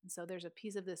 And so there's a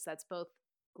piece of this that's both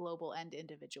global and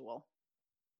individual.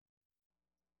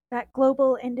 That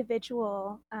global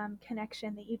individual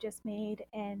connection that you just made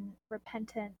in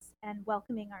repentance and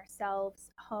welcoming ourselves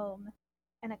home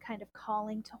and a kind of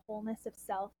calling to wholeness of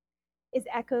self is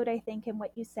echoed, I think, in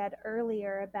what you said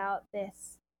earlier about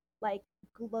this like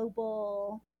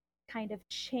global kind of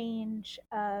change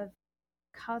of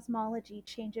cosmology,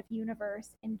 change of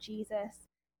universe in Jesus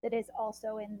that is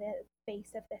also in the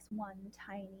face of this one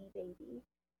tiny baby.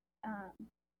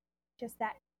 Just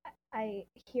that, I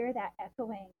hear that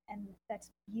echoing, and that's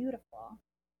beautiful.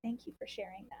 Thank you for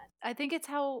sharing that. I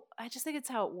just think it's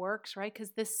how it works, right?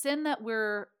 Because the sin that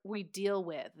we deal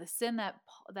with, the sin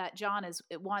that John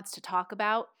wants to talk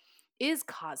about, is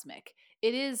cosmic.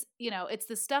 It is, it's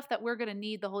the stuff that we're going to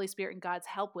need the Holy Spirit and God's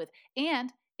help with,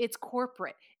 and it's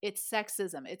corporate. It's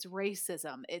sexism. It's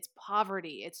racism. It's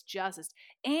poverty. It's justice,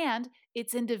 and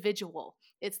it's individual.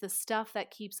 It's the stuff that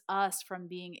keeps us from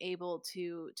being able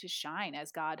to shine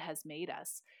as God has made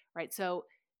us, right? So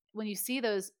when you see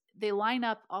those, they line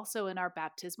up also in our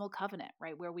baptismal covenant,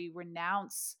 right? Where we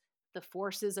renounce the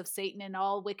forces of Satan and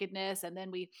all wickedness, and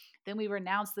then we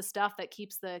renounce the stuff that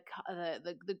keeps the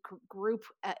group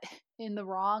in the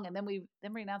wrong, and then we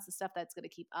renounce the stuff that's going to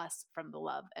keep us from the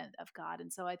love of God.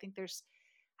 And so I think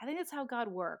that's how God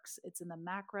works. It's in the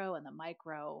macro and the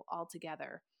micro all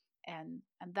together, and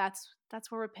that's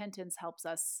where repentance helps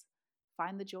us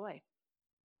find the joy.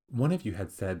 One of you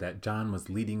had said that John was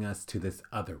leading us to this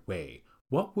other way.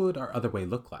 What would our other way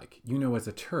look like? As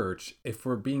a church, if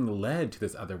we're being led to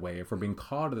this other way, if we're being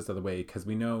called to this other way, because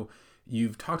we know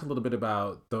you've talked a little bit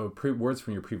about the words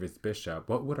from your previous bishop,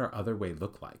 what would our other way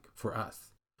look like for us?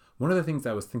 One of the things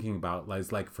I was thinking about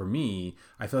is, like, for me,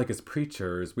 I feel like as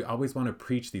preachers, we always want to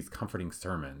preach these comforting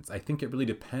sermons. I think it really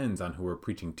depends on who we're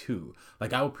preaching to.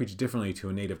 Like, I will preach differently to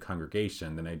a native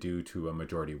congregation than I do to a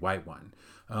majority white one.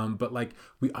 But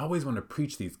we always want to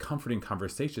preach these comforting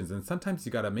conversations, and sometimes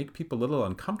you got to make people a little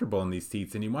uncomfortable in these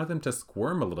seats, and you want them to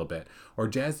squirm a little bit. Or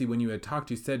Jazzy, when you had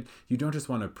talked, you said you don't just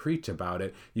want to preach about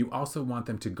it, you also want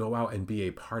them to go out and be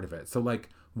a part of it. So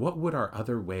what would our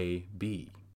other way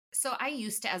be? So I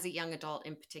used to, as a young adult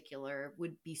in particular,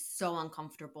 would be so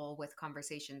uncomfortable with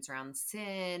conversations around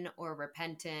sin or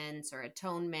repentance or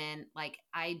atonement.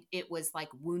 It was like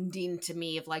wounding to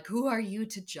me of like, who are you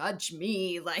to judge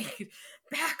me? Like,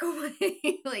 back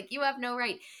away. Like, you have no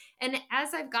right. And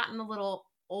as I've gotten a little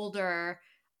older,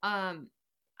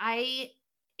 I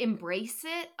embrace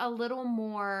it a little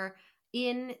more,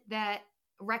 in that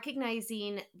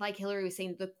recognizing, like Hillary was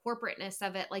saying, the corporateness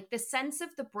of it, like the sense of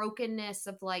the brokenness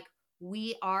of like,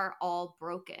 we are all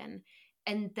broken.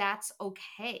 And that's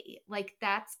okay. Like,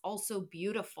 that's also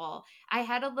beautiful. I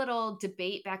had a little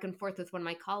debate back and forth with one of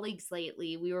my colleagues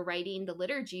lately. We were writing the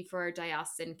liturgy for our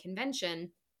diocesan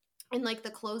convention. And like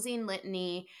the closing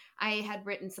litany, I had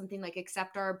written something like,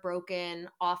 accept our broken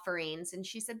offerings. And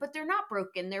she said, but they're not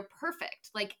broken. They're perfect.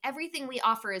 Like, everything we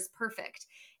offer is perfect.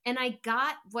 And I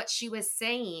got what she was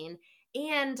saying.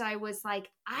 And I was like,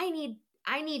 I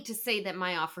need to say that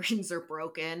my offerings are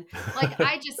broken. Like,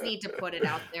 I just need to put it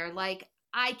out there. Like,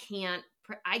 I can't,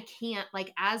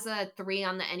 like, as a 3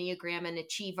 on the Enneagram and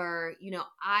achiever,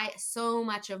 so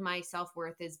much of my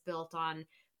self-worth is built on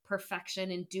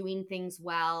perfection and doing things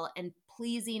well and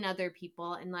pleasing other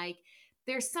people. And like,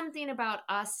 there's something about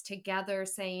us together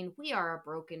saying we are a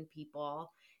broken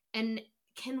people. And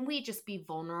can we just be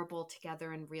vulnerable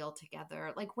together and real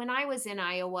together? Like, when I was in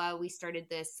Iowa, we started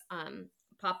this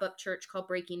pop-up church called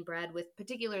Breaking Bread,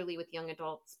 particularly with young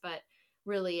adults, but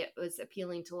really it was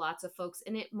appealing to lots of folks.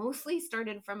 And it mostly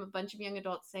started from a bunch of young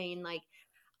adults saying, like,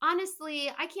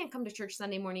 honestly, I can't come to church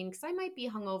Sunday morning because I might be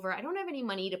hungover. I don't have any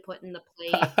money to put in the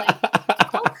plate.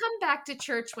 Like, I'll come back to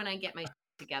church when I get my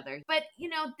together. But,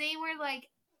 they were like,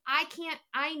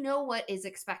 I know what is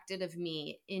expected of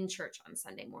me in church on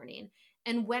Sunday morning.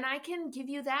 And when I can give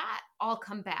you that, I'll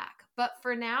come back. But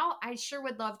for now, I sure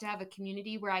would love to have a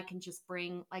community where I can just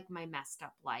bring like my messed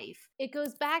up life. It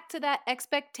goes back to that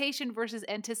expectation versus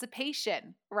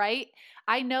anticipation, right?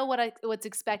 I know what's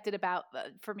expected about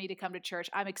for me to come to church.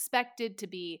 I'm expected to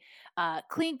be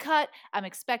clean cut. I'm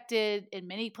expected in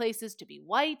many places to be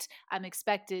white. I'm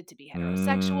expected to be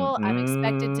heterosexual. I'm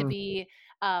expected to be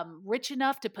rich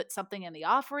enough to put something in the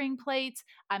offering plate.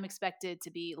 I'm expected to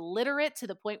be literate to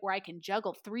the point where I can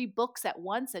juggle 3 books at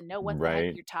once and know what the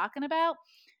heck you're talking about.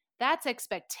 That's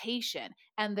expectation.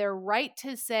 And they're right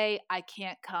to say, I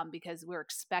can't come because we're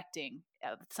expecting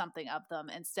something of them,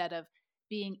 instead of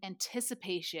being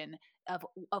anticipation of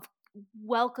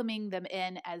welcoming them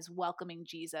in as welcoming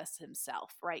Jesus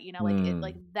himself, right?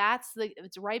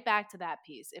 It's right back to that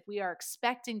piece. If we are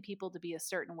expecting people to be a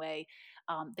certain way,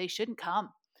 they shouldn't come.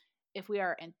 If we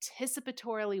are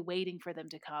anticipatorily waiting for them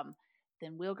to come,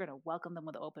 then we're going to welcome them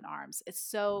with open arms. It's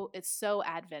so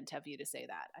Advent of you to say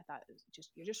that. I thought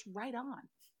you're just right on.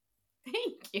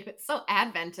 Thank you. It's so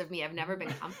Advent of me. I've never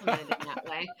been complimented in that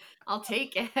way. I'll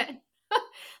take it.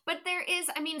 But there is,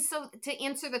 so to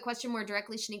answer the question more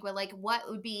directly, Shaniqua, like what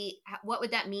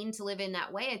would that mean to live in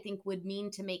that way? I think would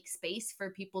mean to make space for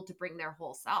people to bring their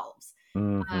whole selves,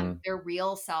 their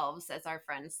real selves, as our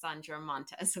friend Sandra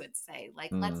Montes would say. Like,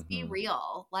 let's be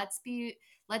real. Let's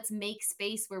make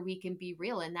space where we can be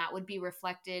real. And that would be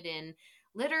reflected in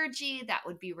liturgy. That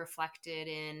would be reflected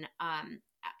in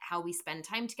how we spend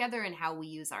time together and how we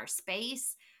use our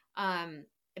space.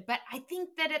 But I think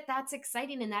that that's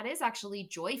exciting, and that is actually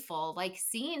joyful. Like,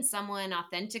 seeing someone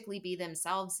authentically be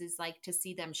themselves is like to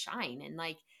see them shine. And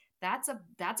like, that's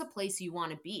a place you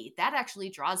want to be. That actually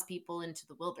draws people into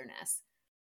the wilderness.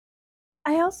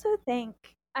 I also think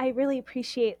I really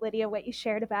appreciate, Lydia, what you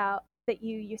shared about that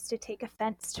you used to take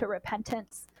offense to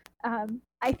repentance.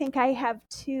 I think I have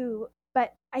too,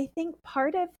 but I think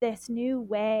part of this new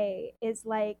way is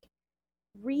like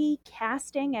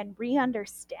recasting and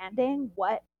re-understanding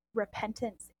what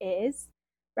repentance is,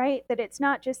 right? That it's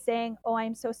not just saying, oh,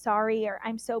 I'm so sorry, or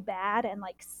I'm so bad, and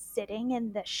like sitting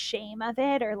in the shame of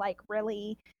it, or like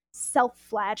really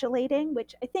self-flagellating,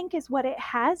 which I think is what it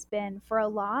has been for a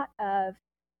lot of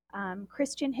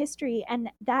Christian history. And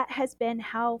that has been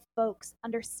how folks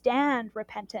understand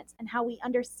repentance and how we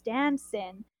understand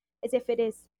sin, as if it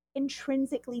is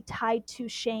intrinsically tied to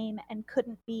shame and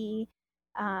couldn't be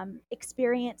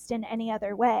experienced in any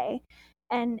other way.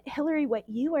 And Hillary, what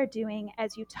you are doing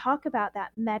as you talk about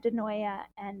that metanoia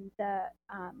and the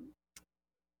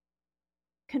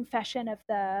confession of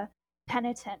the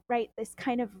penitent, right? This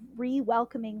kind of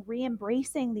re-welcoming,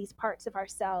 re-embracing these parts of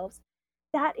ourselves,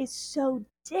 that is so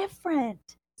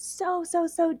different, so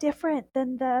different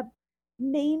than the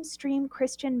mainstream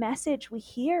Christian message we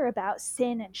hear about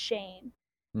sin and shame.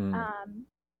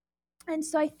 And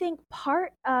so I think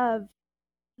part of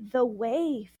the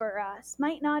way for us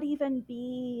might not even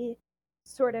be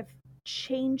sort of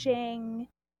changing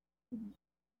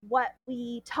what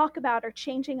we talk about or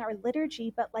changing our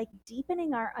liturgy, but like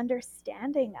deepening our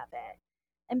understanding of it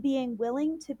and being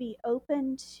willing to be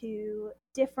open to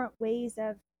different ways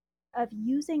of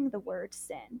using the word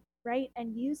sin, right?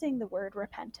 And using the word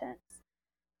repentance.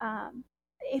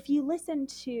 If you listen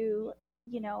to,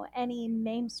 any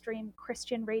mainstream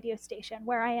Christian radio station,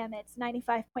 where I am, it's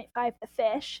 95.5 The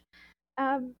Fish,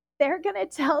 they're going to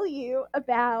tell you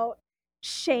about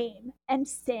shame and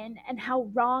sin and how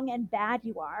wrong and bad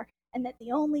you are. and that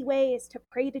the only way is to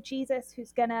pray to Jesus,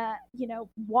 who's gonna,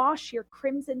 wash your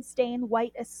crimson stain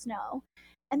white as snow.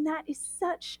 And that is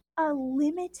such a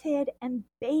limited and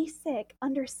basic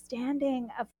understanding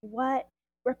of what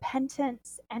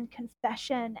repentance and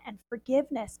confession and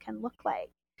forgiveness can look like.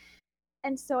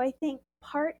 And so I think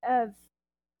part of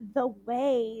the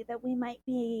way that we might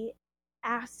be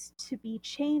asked to be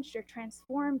changed or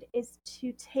transformed is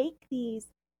to take these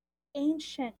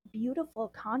ancient, beautiful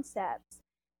concepts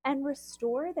and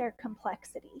restore their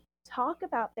complexity, talk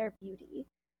about their beauty,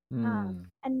 and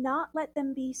not let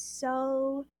them be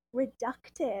so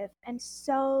reductive and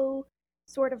so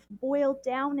sort of boiled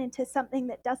down into something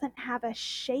that doesn't have a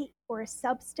shape or a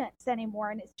substance anymore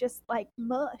and it's just like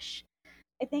mush.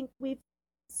 I think we've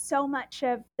so much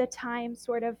of the time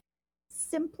sort of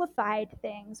simplified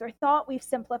things or thought we've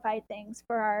simplified things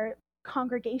for our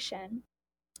congregation.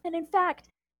 And in fact,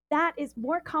 that is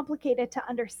more complicated to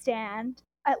understand,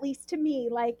 at least to me,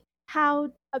 like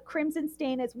how a crimson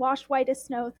stain is washed white as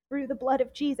snow through the blood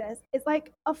of Jesus is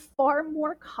like a far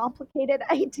more complicated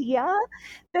idea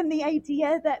than the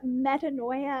idea that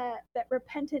metanoia, that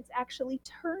repentance actually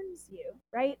turns you,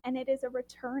 right? And it is a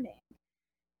returning.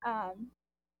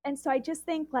 And so I just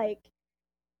think like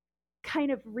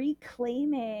kind of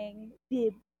reclaiming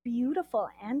the beautiful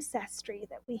ancestry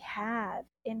that we have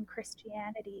in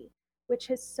Christianity, which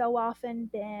has so often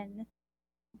been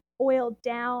boiled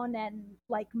down and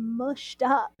like mushed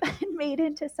up and made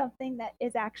into something that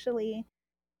is actually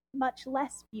much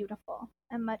less beautiful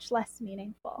and much less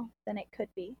meaningful than it could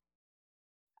be.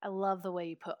 I love the way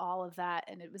you put all of that.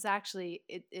 And it was actually,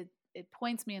 it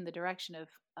points me in the direction of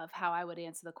how I would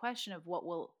answer the question of what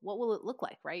will it look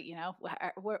like, right? You know,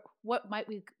 what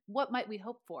might we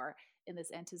hope for in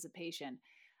this anticipation?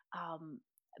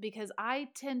 Because I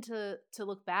tend to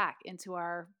look back into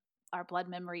our blood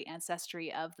memory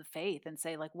ancestry of the faith and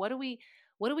say, like, what do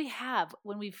we have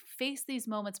when we've faced these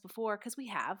moments before? Because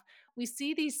we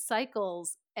see these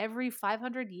cycles every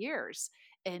 500 years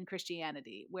in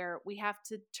Christianity where we have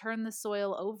to turn the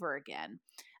soil over again.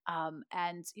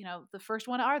 And, you know, the first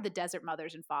one are the desert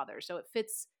mothers and fathers. So it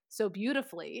fits so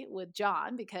beautifully with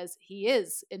John because he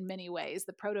is in many ways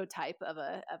the prototype of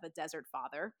a desert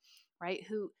father, right?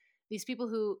 These people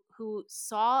who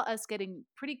saw us getting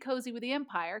pretty cozy with the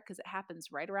empire, because it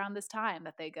happens right around this time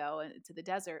that they go into the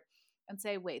desert and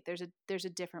say, wait, there's a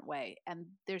different way. And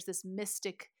there's this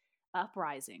mystic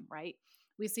uprising, right?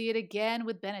 We see it again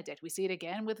with Benedict. We see it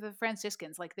again with the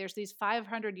Franciscans. Like there's these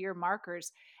 500-year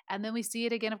markers. And then we see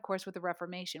it again, of course, with the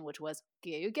Reformation, which was,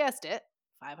 you guessed it,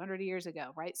 500 years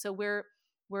ago, right? So we're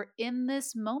in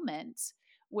this moment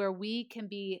where we can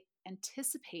be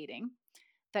anticipating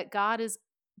that God is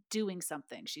doing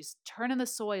something. She's turning the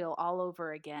soil all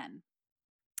over again.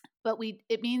 But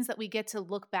it means that we get to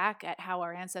look back at how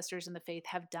our ancestors in the faith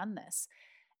have done this.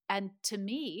 And to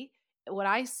me, what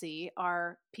I see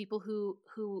are people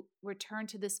who return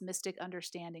to this mystic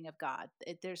understanding of God.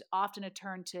 There's often a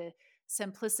turn to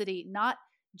simplicity, not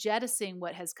jettisoning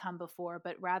what has come before,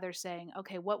 but rather saying,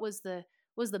 okay, what was the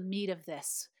meat of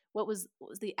this? What was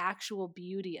the actual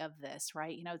beauty of this,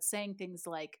 right? You know, it's saying things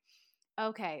like,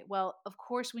 okay, well, of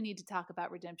course we need to talk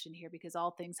about redemption here because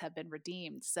all things have been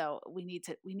redeemed. So we need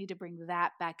to bring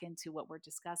that back into what we're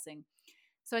discussing.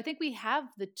 So I think we have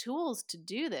the tools to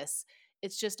do this.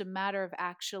 It's just a matter of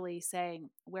actually saying,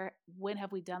 when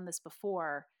have we done this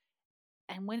before?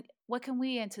 And what can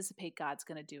we anticipate God's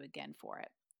going to do again for it?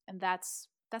 And that's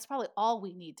probably all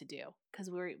we need to do, because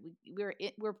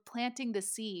we're planting the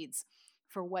seeds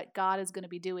for what God is going to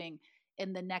be doing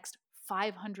in the next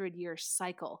 500-year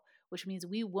cycle, which means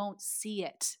we won't see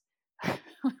it.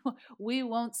 We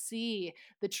won't see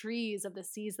the trees of the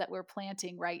seeds that we're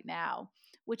planting right now,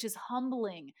 which is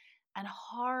humbling and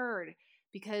hard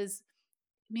because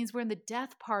it means we're in the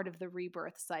death part of the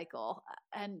rebirth cycle.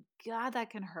 And God, that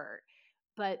can hurt.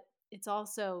 But it's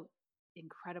also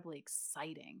incredibly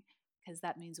exciting because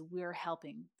that means we're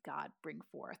helping God bring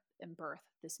forth and birth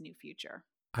this new future.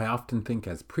 I often think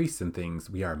as priests and things,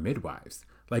 we are midwives.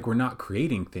 Like we're not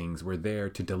creating things, we're there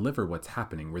to deliver what's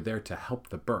happening. We're there to help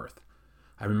the birth.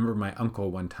 I remember my uncle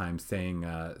one time saying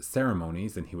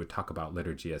ceremonies, and he would talk about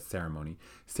liturgy as ceremony.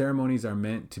 Ceremonies are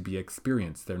meant to be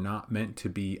experienced. They're not meant to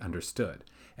be understood.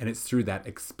 And it's through that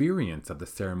experience of the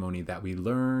ceremony that we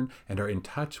learn and are in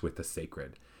touch with the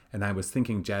sacred. And I was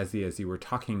thinking, Jazzy, as you were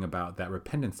talking about that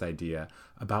repentance idea,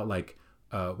 about like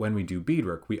when we do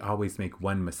beadwork, we always make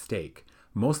one mistake.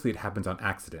 Mostly it happens on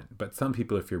accident, but some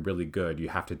people, if you're really good, you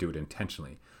have to do it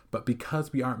intentionally. But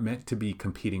because we aren't meant to be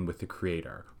competing with the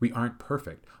Creator, we aren't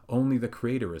perfect. Only the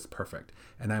Creator is perfect.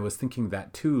 And I was thinking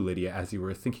that too, Lydia, as you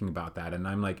were thinking about that. And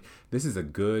I'm like, this is a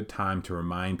good time to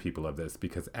remind people of this,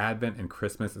 because Advent and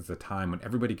Christmas is a time when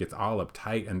everybody gets all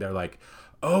uptight and they're like,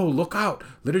 oh, look out,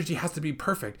 liturgy has to be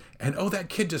perfect. And oh, that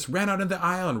kid just ran out of the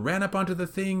aisle and ran up onto the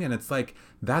thing. And it's like,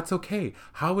 that's okay.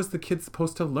 How is the kid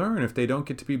supposed to learn if they don't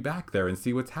get to be back there and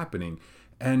see what's happening?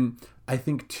 And I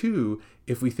think too,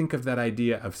 if we think of that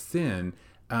idea of sin,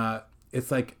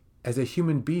 it's like, as a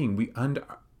human being,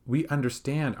 we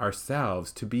understand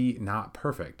ourselves to be not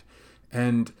perfect.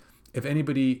 And if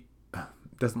anybody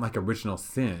doesn't like original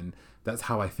sin, that's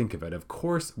how I think of it. Of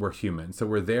course, we're human, so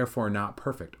we're therefore not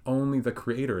perfect. Only the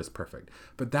Creator is perfect.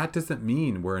 But that doesn't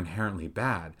mean we're inherently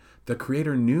bad. The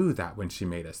Creator knew that when she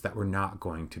made us, that we're not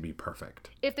going to be perfect.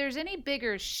 If there's any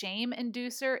bigger shame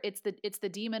inducer, it's the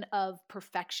demon of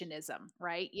perfectionism,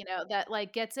 right? That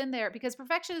like gets in there, because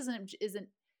perfectionism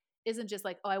isn't just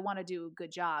like, oh, I want to do a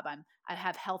good job. I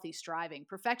have healthy striving.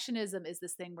 Perfectionism is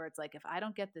this thing where it's like, if I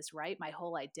don't get this right, my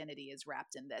whole identity is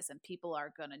wrapped in this, and people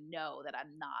are going to know that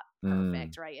I'm not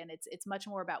perfect, right? And it's much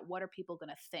more about, what are people going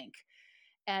to think?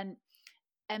 And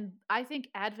I think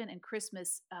Advent and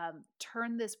Christmas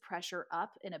turn this pressure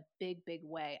up in a big, big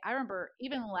way. I remember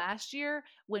even last year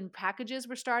when packages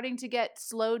were starting to get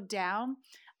slowed down,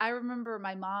 I remember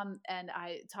my mom and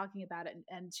I talking about it,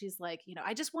 and she's like,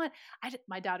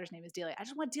 my daughter's name is Delia. I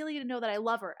just want Delia to know that I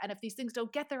love her. And if these things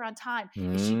don't get there on time,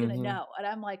 is she going to know? And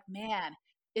I'm like, man,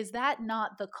 is that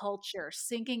not the culture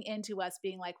sinking into us,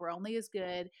 being like, we're only as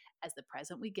good as the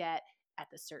present we get at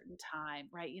the certain time,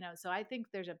 right? So I think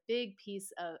there's a big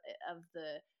piece of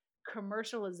the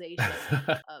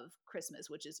commercialization of Christmas,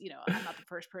 which is, I'm not the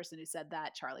first person who said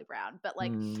that, Charlie Brown, but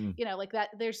like, like that,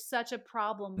 there's such a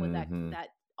problem with that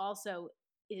also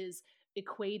is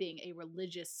equating a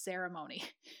religious ceremony.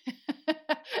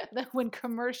 That when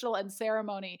commercial and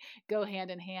ceremony go hand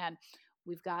in hand,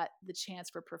 we've got the chance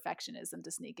for perfectionism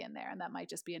to sneak in there. And that might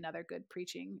just be another good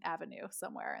preaching avenue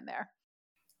somewhere in there.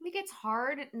 I think it's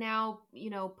hard now,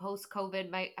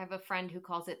 post-COVID. I have a friend who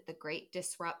calls it the Great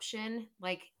Disruption,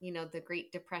 like, the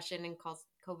Great Depression, and calls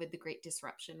COVID the Great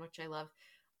Disruption, which I love.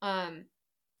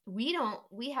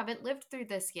 We haven't lived through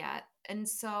this yet. And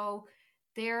so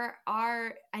there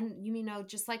are, and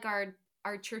just like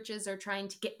our churches are trying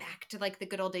to get back to like the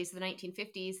good old days of the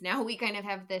 1950s. Now we kind of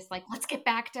have this, like, let's get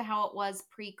back to how it was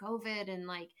pre-COVID and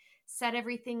like set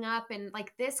everything up. And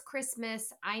like this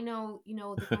Christmas, I know,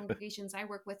 the congregations I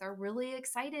work with are really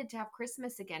excited to have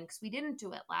Christmas again, because we didn't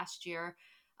do it last year.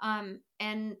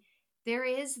 And there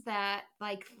is that,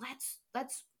 like,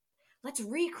 let's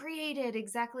recreate it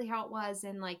exactly how it was.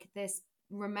 And like this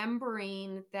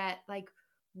remembering that, like,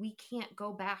 we can't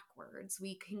go backwards,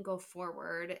 we can go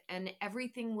forward, and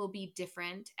everything will be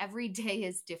different. Every day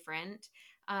is different.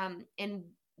 And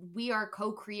we are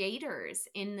co-creators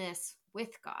in this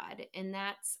with God. And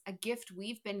that's a gift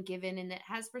we've been given, and it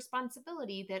has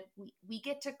responsibility that we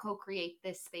get to co-create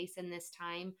this space and this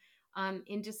time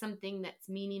into something that's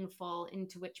meaningful,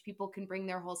 into which people can bring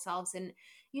their whole selves. And,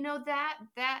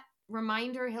 that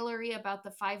reminder, Hillary, about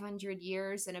the 500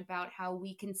 years and about how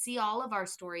we can see all of our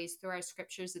stories through our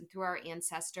scriptures and through our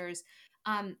ancestors.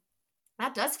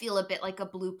 That does feel a bit like a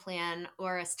blue plan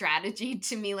or a strategy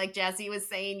to me. Like Jazzy was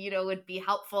saying, it would be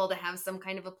helpful to have some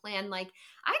kind of a plan. Like,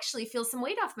 I actually feel some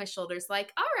weight off my shoulders.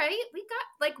 Like, all right, we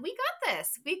got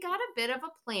this. We got a bit of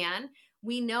a plan.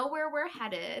 We know where we're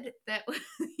headed, that,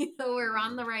 we're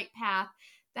on the right path.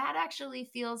 That actually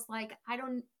feels like I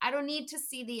don't need to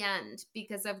see the end,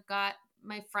 because I've got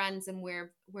my friends and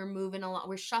we're moving along,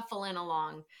 we're shuffling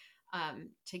along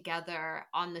together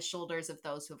on the shoulders of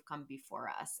those who have come before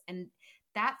us. And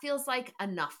that feels like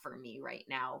enough for me right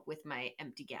now with my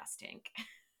empty gas tank.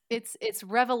 It's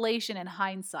revelation in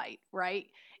hindsight, right?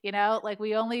 Like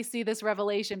we only see this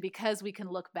revelation because we can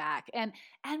look back. And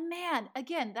man,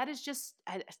 again, that is just,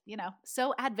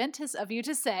 so Adventist of you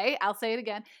to say. I'll say it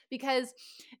again, because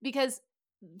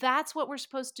that's what we're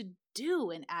supposed to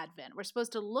do in Advent. We're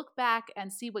supposed to look back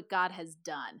and see what God has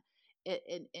done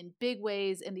in big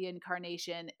ways in the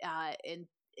incarnation,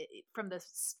 from the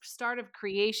start of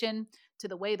creation to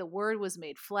the way the Word was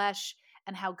made flesh,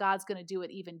 and how God's going to do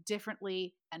it even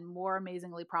differently and more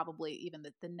amazingly, probably even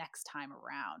the next time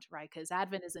around, right? Because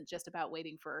Advent isn't just about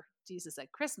waiting for Jesus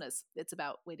at Christmas. It's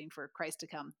about waiting for Christ to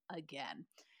come again.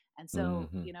 And so,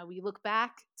 we look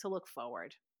back to look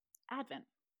forward. Advent.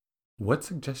 What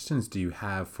suggestions do you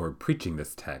have for preaching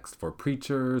this text for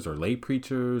preachers or lay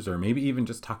preachers, or maybe even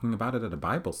just talking about it at a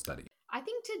Bible study? I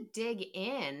think to dig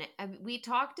in. We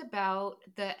talked about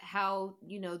how,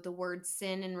 the word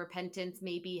sin and repentance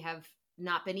maybe have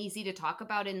not been easy to talk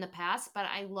about in the past, but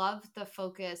I love the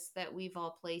focus that we've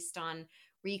all placed on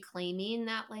reclaiming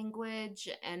that language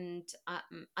and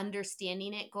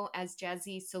understanding it, as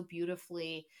Jazzy so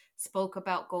beautifully spoke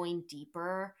about, going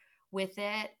deeper with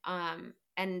it.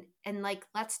 And like,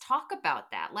 let's talk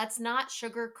about that. Let's not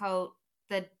sugarcoat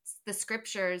the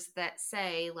scriptures that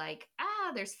say like,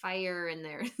 there's fire and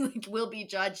there like will be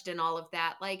judged and all of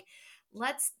that. Like,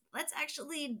 let's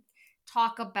actually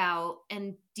talk about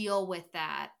and deal with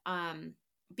that,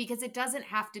 because it doesn't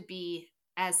have to be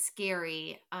as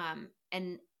scary,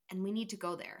 and we need to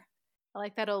go there. I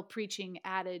like that old preaching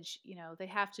adage, they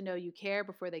have to know you care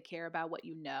before they care about what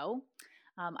you know.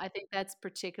 I think that's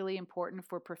particularly important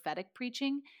for prophetic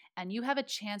preaching, and you have a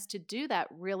chance to do that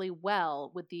really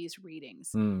well with these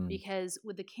readings, because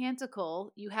with the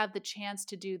canticle, you have the chance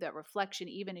to do that reflection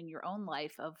even in your own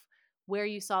life of where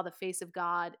you saw the face of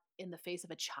God in the face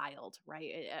of a child,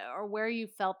 right? Or where you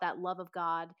felt that love of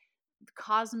God,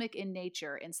 cosmic in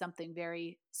nature, in something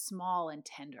very small and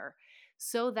tender.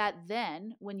 So that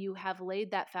then when you have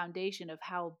laid that foundation of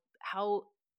how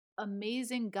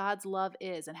amazing God's love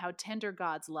is and how tender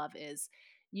God's love is,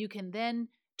 you can then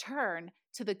turn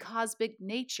to the cosmic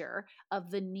nature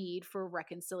of the need for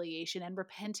reconciliation and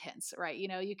repentance, right?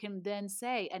 You can then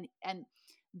say, and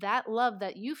that love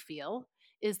that you feel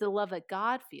is the love that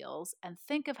God feels, and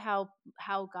think of how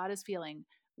God is feeling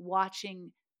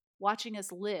watching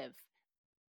us live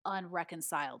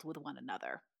unreconciled with one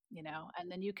another,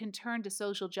 and then you can turn to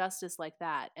social justice like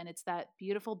that. And it's that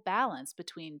beautiful balance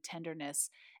between tenderness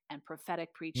and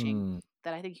prophetic preaching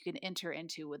that I think you can enter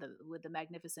into with the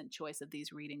magnificent choice of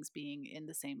these readings being in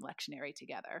the same lectionary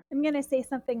together. I'm going to say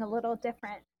something a little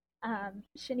different.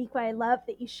 Shaniqua, I love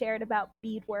that you shared about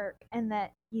beadwork and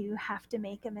that you have to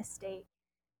make a mistake.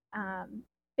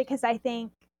 Because I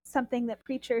think something that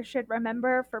preachers should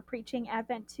remember for preaching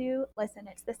Advent 2, listen,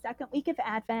 it's the second week of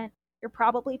Advent. You're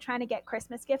probably trying to get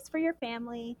Christmas gifts for your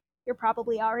family. You're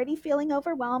probably already feeling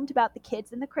overwhelmed about the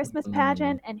kids in the Christmas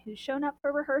pageant and who's shown up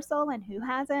for rehearsal and who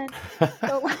hasn't.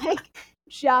 So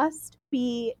just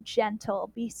be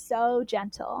gentle, be so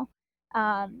gentle.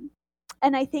 And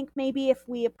I think maybe if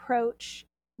we approach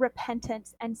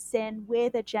repentance and sin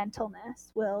with a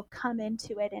gentleness, we'll come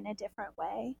into it in a different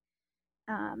way.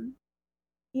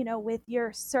 With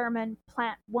your sermon,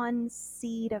 plant one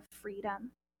seed of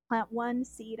freedom, plant one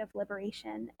seed of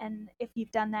liberation. And if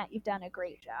you've done that, you've done a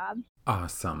great job.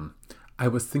 Awesome. I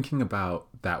was thinking about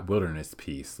that wilderness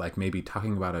piece, like maybe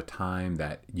talking about a time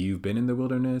that you've been in the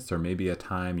wilderness, or maybe a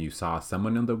time you saw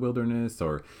someone in the wilderness,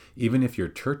 or even if your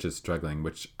church is struggling,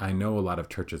 which I know a lot of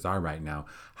churches are right now.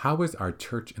 How is our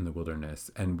church in the wilderness,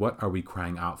 and what are we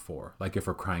crying out for? Like, if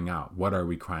we're crying out, what are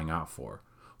we crying out for?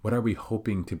 What are we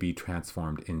hoping to be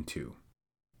transformed into?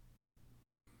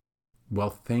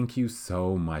 Well, thank you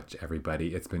so much,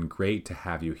 everybody. It's been great to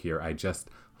have you here. I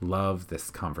just love this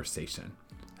conversation.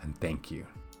 And thank you.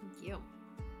 Thank you.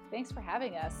 Thanks for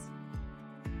having us.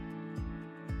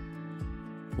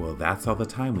 Well, that's all the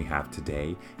time we have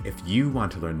today. If you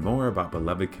want to learn more about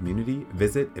Beloved Community,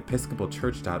 visit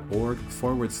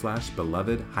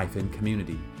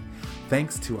episcopalchurch.org/beloved-community.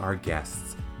 Thanks to our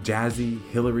guests, Jazzy,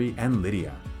 Hillary, and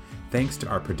Lydia. Thanks to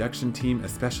our production team,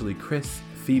 especially Chris,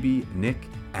 Phoebe, Nick,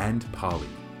 and Polly.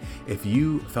 If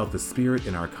you felt the spirit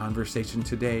in our conversation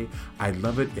today, I'd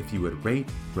love it if you would rate,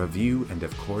 review, and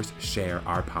of course, share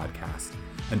our podcast.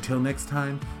 Until next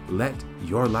time, let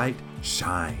your light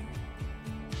shine.